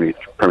the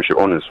Premiership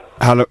honours.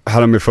 How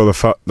long before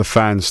the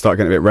fans start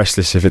getting a bit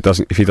restless if he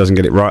doesn't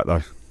get it right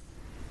though?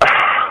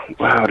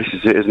 Well, this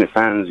is it, isn't it?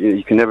 Fans,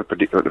 you can never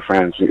predict what the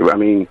fans think. I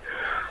mean,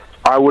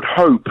 I would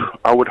hope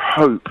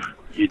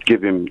they'd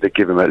give him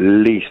at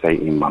least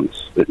 18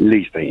 months. At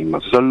least 18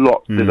 months. There's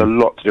a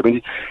lot to do. I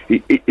mean,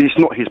 it's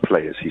not his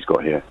players he's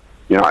got here.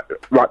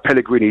 Like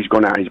Pellegrini, he's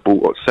gone out and he's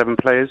bought 7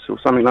 players or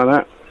something like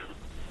that.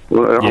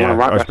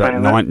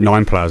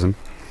 Nine players.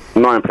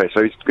 9 players.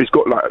 So he's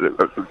got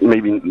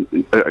maybe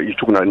you're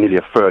talking about nearly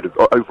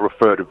over a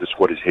third of the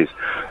squad is his.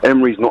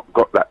 Emery's not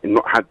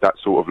had that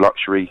sort of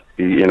luxury.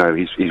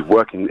 He's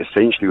working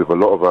essentially with a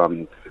lot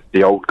of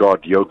the old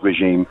guard, the old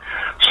regime.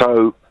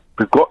 So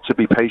we've got to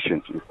be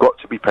patient.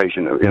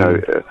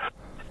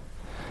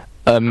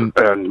 The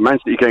Man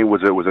City game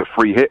was a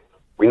free hit.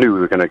 We knew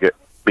we were going to get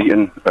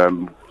beaten.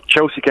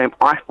 Chelsea game,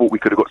 I thought we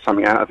could have got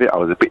something out of it. I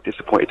was a bit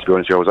disappointed, to be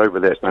honest. I was over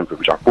there at Stamford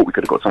Bridge. I thought we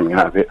could have got something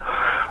out of it.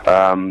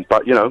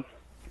 But,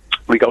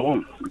 we go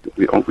on.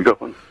 We go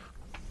on.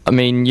 I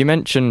mean, you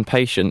mentioned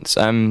patience.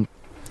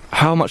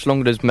 How much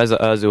longer does Mesut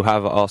Ozil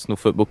have at Arsenal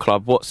Football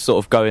Club? What's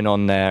sort of going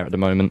on there at the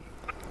moment?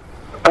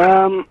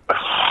 I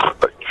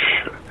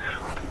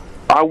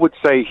would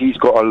say he's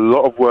got a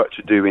lot of work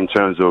to do in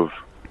terms of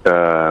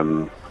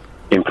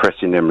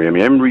impressing Emery. I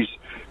mean, Emery's,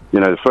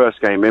 the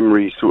first game,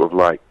 Emery sort of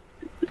like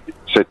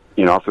said,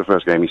 after the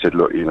first game, he said,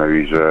 look,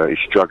 he's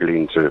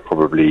struggling to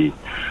probably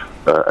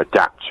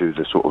adapt to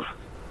the sort of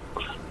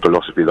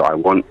philosophy that I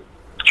want.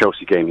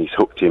 Chelsea game, he's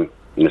hooked him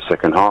in the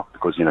second half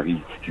because, he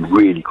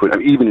really couldn't. I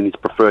mean, even in his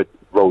preferred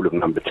role of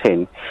number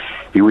 10,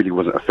 he really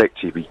wasn't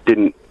effective. He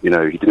didn't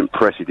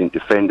press, he didn't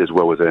defend as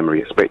well as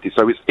Emery expected.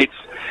 So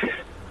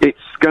it's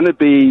going to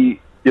be,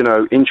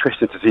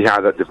 interesting to see how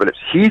that develops.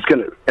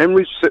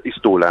 Emery's set his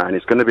stall out, and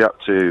it's going to be up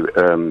to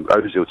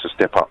Ozil to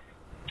step up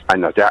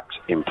and adapt,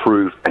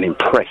 improve, and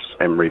impress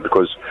Emery.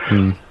 Because,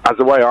 as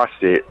the way I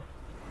see it,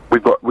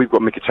 we've got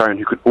Mkhitaryan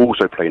who could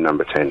also play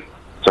number 10.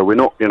 So we're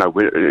not,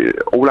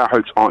 all our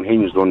hopes aren't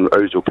hinged on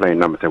Ozil playing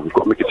number 10. We've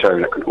got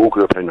Mkhitaryan that can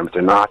also play number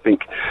 10. And I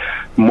think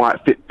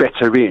might fit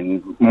better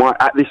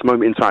at this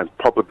moment in time,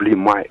 probably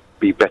might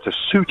be better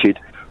suited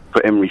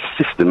for Emery's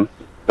system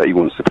that he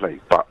wants to play.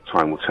 But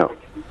time will tell.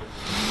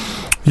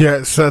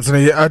 Yeah,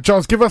 certainly.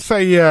 Giles, give us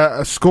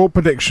a score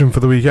prediction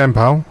for the weekend,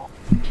 pal.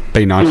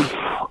 Be nice.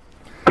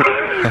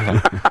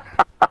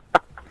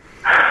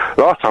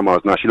 Last time I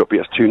was nice, you lot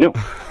beat us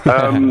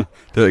 2-0.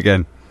 Do it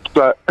again.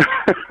 But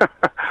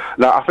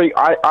no, I think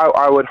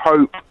I would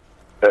hope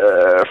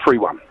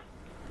 3-1.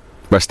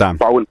 West Ham.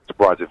 But I wouldn't be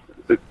surprised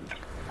if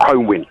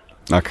home win.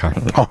 Okay.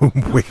 Home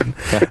win.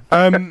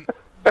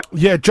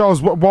 Yeah,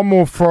 Giles, one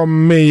more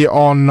from me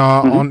on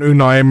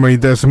Unai Emery.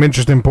 There's some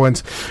interesting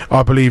points,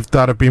 I believe,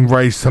 that have been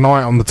raised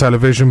tonight on the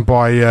television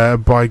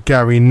by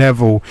Gary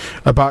Neville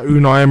about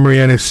Unai Emery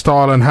and his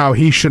style and how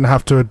he shouldn't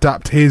have to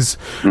adapt his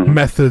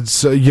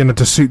methods,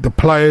 to suit the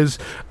players.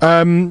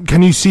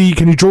 Can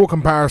you draw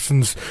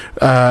comparisons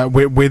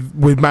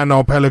with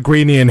Manuel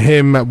Pellegrini and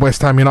him at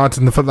West Ham United,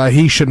 and the fact that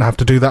he shouldn't have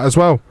to do that as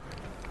well?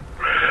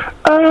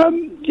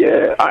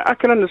 Yeah, I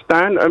can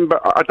understand, but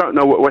I don't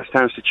know what West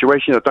Ham's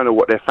situation. I don't know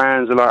what their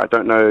fans are like. I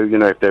don't know,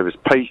 if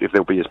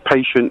they'll be as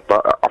patient.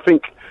 But I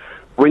think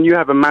when you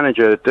have a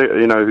manager,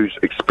 who's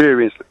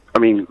experienced I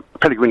mean,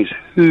 Pellegrini's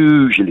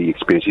hugely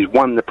experienced. He's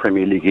won the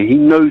Premier League. He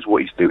knows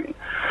what he's doing.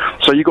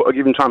 So you've got to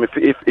give him time.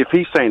 If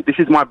he's saying, this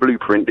is my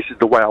blueprint, this is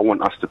the way I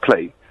want us to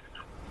play,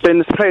 then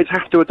the players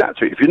have to adapt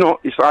to it. If you're not,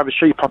 it's either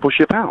ship up or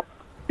ship out.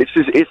 It's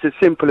as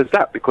simple as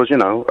that, because, you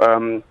know,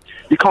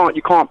 you can't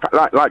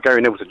like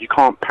Gary Neville said, you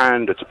can't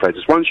pander to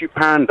players. Once you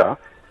pander,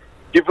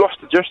 you've lost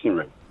the dressing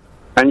room.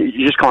 And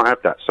you just can't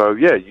have that. So,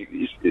 yeah,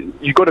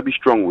 you've got to be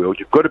strong-willed.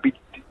 You've got to be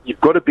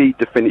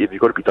definitive.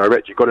 You've got to be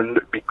direct. You've got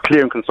to be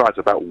clear and concise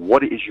about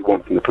what it is you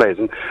want from the players.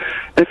 And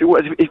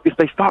if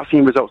they start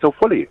seeing results, they'll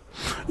follow you.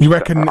 You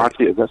reckon? I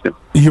see it. That's it.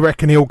 You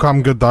reckon he'll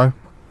come good though?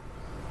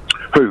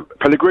 Who?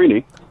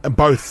 Pellegrini?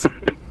 Both.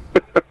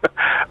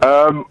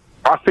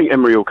 I think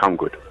Emery will come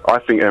good.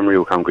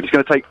 He's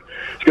going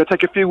to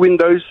take a few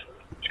windows.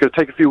 He's going to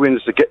take a few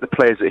windows to get the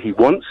players that he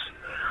wants.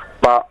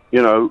 But,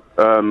 you know,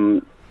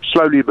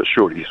 slowly but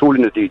surely, it's all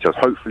in the details.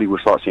 Hopefully we'll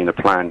start seeing a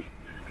plan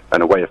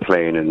and a way of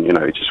playing, and, you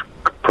know, it just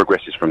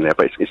progresses from there.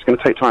 But it's going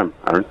to take time,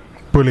 Aaron.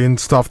 Brilliant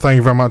stuff. Thank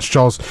you very much,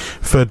 Charles,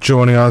 for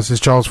joining us.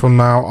 It's Charles from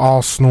Now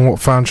Arsenal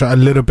fan chat, a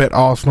little bit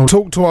Arsenal.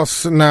 Talk to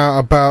us now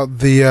about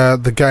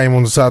the game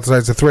on Saturday.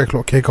 It's a 3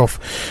 o'clock kickoff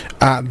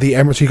at the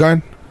Emirates. You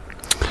going?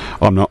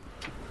 I'm not.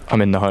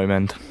 I'm in the home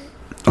end.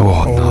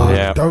 Oh no!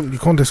 Yeah. You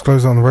can't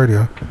disclose that on the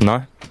radio.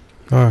 No.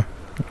 No.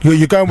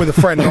 You're going with a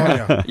friend,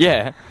 aren't you?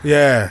 Yeah.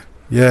 Yeah.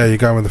 Yeah. You're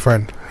going with a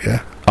friend.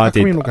 Yeah. I How did.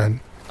 come you're not going?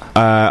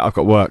 I've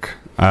got work,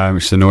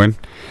 which is annoying.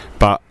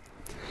 But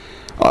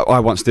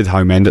I once did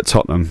home end at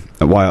Tottenham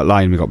at White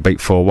Lane. We got beat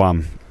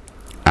 4-1,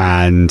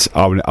 and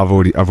I've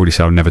already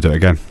said I'll never do it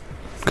again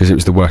because it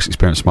was the worst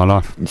experience of my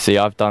life. You see,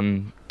 I've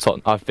been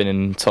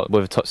in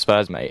with a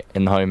Spurs mate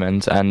in the home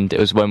end, and it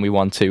was when we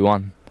won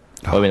 2-1.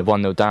 When we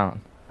went 1-0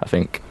 down, I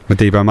think.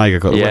 Madiba Omega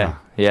got the winner.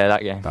 Yeah,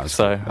 that game. That was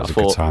I a good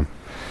thought, time.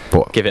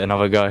 give it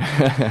another go.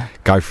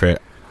 Go for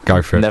it.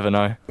 Never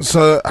know.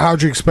 So, how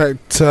do you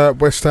expect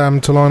West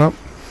Ham to line up?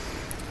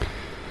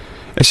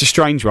 It's a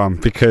strange one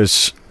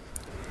because,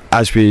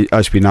 as we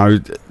know,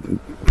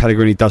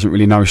 Pellegrini doesn't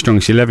really know his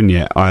strongest 11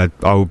 yet. I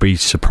will be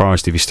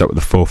surprised if he stuck with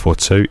the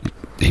 4-4-2.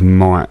 He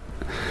might.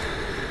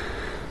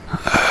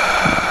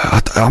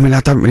 I mean,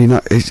 I don't really know.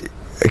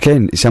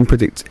 It's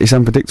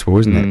unpredictable,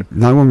 isn't it?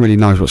 No one really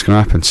knows what's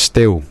going to happen.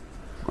 Still,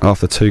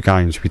 after 2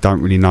 games, we don't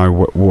really know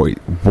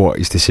what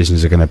his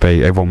decisions are going to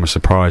be. Everyone was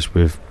surprised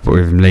with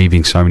him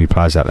leaving so many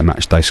players out of the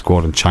match day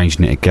squad and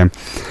changing it again.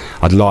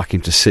 I'd like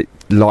to see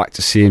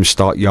him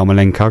start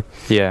Yarmolenko.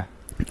 Yeah.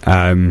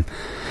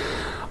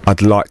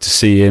 I'd like to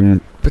see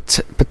him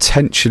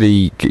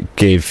potentially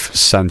give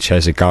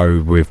Sanchez a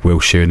go with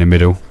Wilshere in the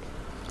middle.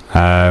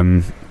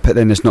 But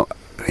then there's not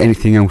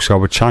anything else I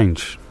would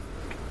change.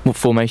 What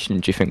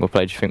formation do you think we'll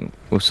play? Do you think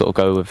we'll sort of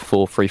go with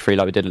 4-3-3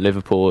 like we did at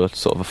Liverpool, or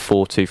sort of a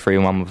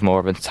 4-2-3-1 with more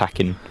of an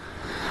attacking?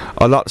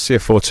 I'd like to see a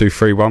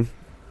 4-2-3-1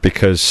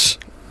 because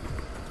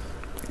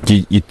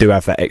you do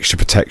have that extra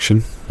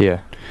protection. Yeah.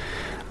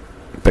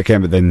 But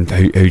then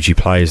who do you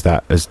play as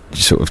that? As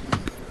sort of,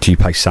 do you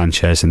play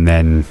Sanchez and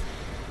then,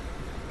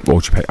 or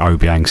do you play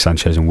Obiang,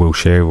 Sanchez and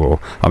Wilshere? Or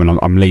I mean,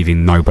 I'm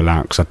leaving Noble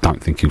out because I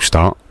don't think he'll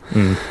start.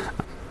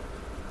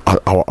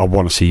 I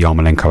want to see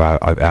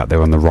Yarmolenko out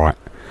there on the right.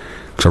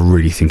 Because I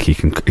really think he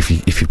can. If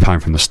you're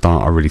playing from the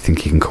start, I really think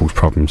he can cause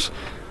problems.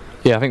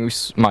 Yeah, I think we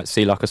might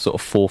see like a sort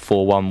of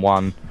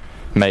 4-4-1-1,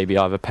 maybe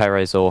either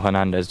Perez or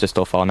Hernandez just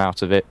off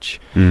Arnautovic,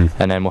 and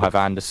then we'll have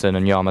Anderson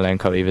and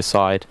Yarmolenko either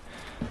side,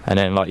 and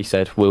then, like you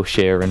said,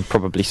 Wilshere and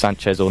probably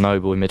Sanchez or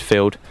Noble in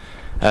midfield.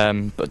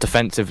 But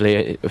defensively,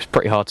 it was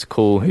pretty hard to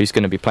call who's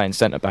going to be playing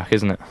centre back,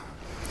 isn't it?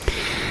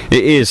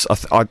 It is.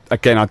 I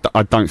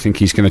don't think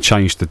he's going to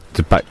change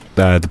the back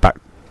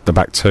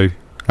two.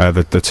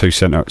 The two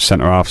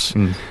centre halves.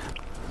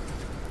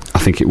 I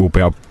think it will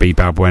be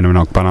Balbuena and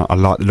Ogbonna. I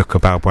like the look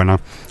of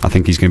Balbuena. I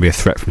think he's going to be a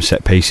threat from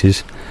set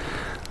pieces.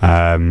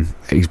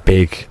 He's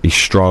big, he's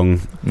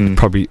strong.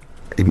 Probably,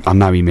 I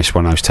know he missed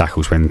one of those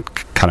tackles when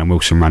Callum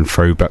Wilson ran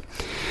through, but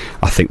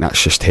I think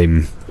that's just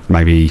him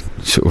maybe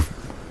sort of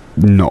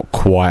not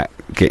quite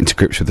getting to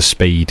grips with the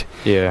speed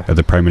of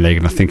the Premier League,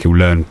 and I think he'll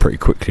learn pretty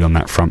quickly on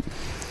that front.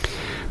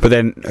 But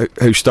then,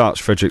 who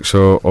starts, Fredericks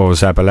or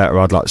Zabaleta?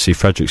 I'd like to see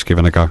Fredericks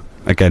given a go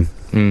again.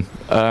 I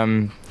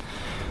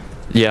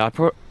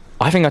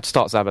think I'd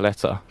start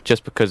Zabaleta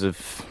just because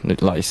of,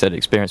 like you said,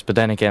 experience. But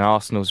then again,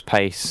 Arsenal's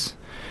pace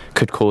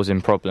could cause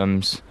him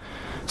problems.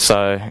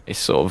 So it's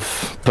sort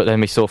of. But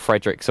then we saw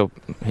Fredericks, so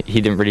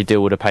he didn't really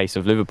deal with the pace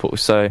of Liverpool.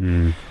 So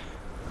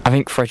I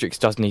think Fredericks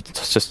does need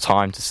just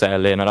time to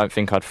settle in. I don't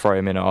think I'd throw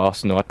him in at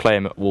Arsenal. I'd play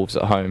him at Wolves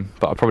at home,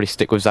 but I'd probably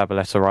stick with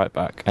Zabaleta right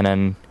back and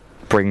then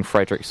bring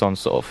Fredericks on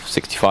sort of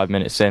 65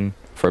 minutes in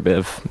for a bit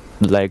of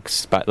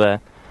legs back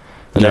there,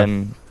 and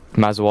then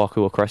Masuaku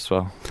or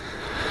Cresswell.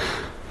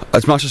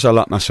 As much as I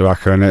like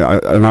Masuaku, and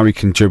I know he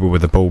can dribble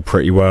with the ball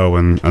pretty well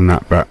and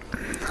that, but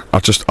I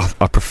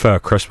prefer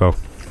Cresswell.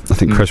 I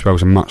think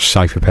Cresswell's a much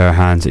safer pair of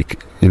hands. He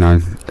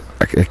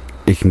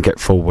can get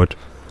forward,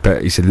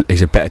 but he's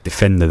a better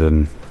defender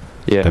than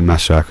than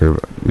Masaka,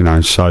 you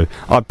know. So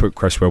I'd put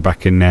Cresswell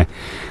back in there.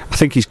 I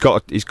think he's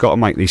got to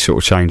make these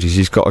sort of changes.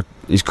 He's got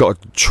to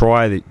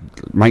try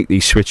make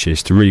these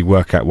switches to really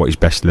work out what his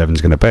best 11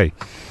 is going to be.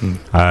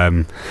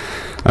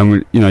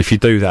 And you know, if you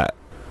do that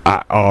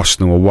at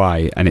Arsenal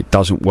away and it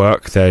doesn't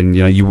work, then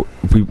you know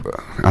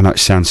I know it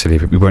sounds silly,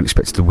 but we weren't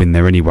expected to win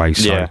there anyway.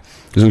 So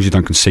as long as you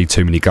don't concede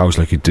too many goals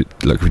like we did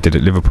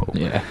at Liverpool.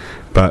 Yeah.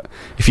 But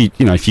if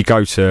you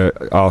go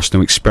to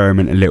Arsenal,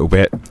 experiment a little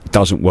bit,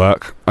 doesn't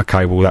work,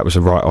 okay, well that was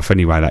a write-off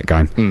anyway, that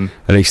game.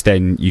 At least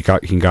then you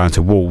can go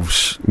into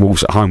Wolves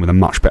at home with a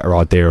much better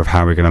idea of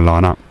how we're going to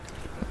line up.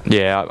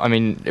 Yeah, I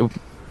mean,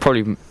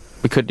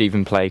 we could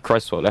even play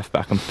Cresswell left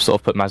back and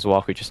sort of put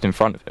Masuaku just in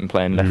front of him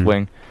playing left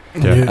wing.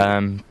 Yeah.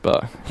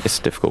 But it's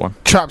a difficult one.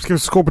 Chaps, give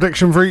us a score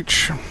prediction for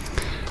each.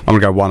 I'm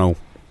going to go 1-1.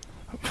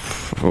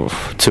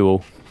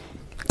 2-2.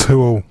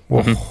 2-2.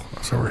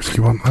 That's a risky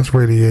one. That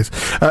really is.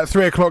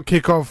 3 o'clock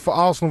kickoff for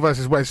Arsenal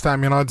versus West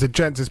Ham United.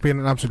 Gents, it's been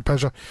an absolute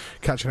pleasure.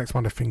 Catch you next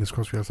Monday. Fingers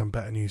crossed we have some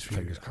better news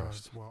for you.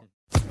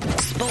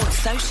 Sports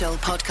Social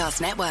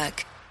Podcast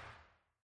Network.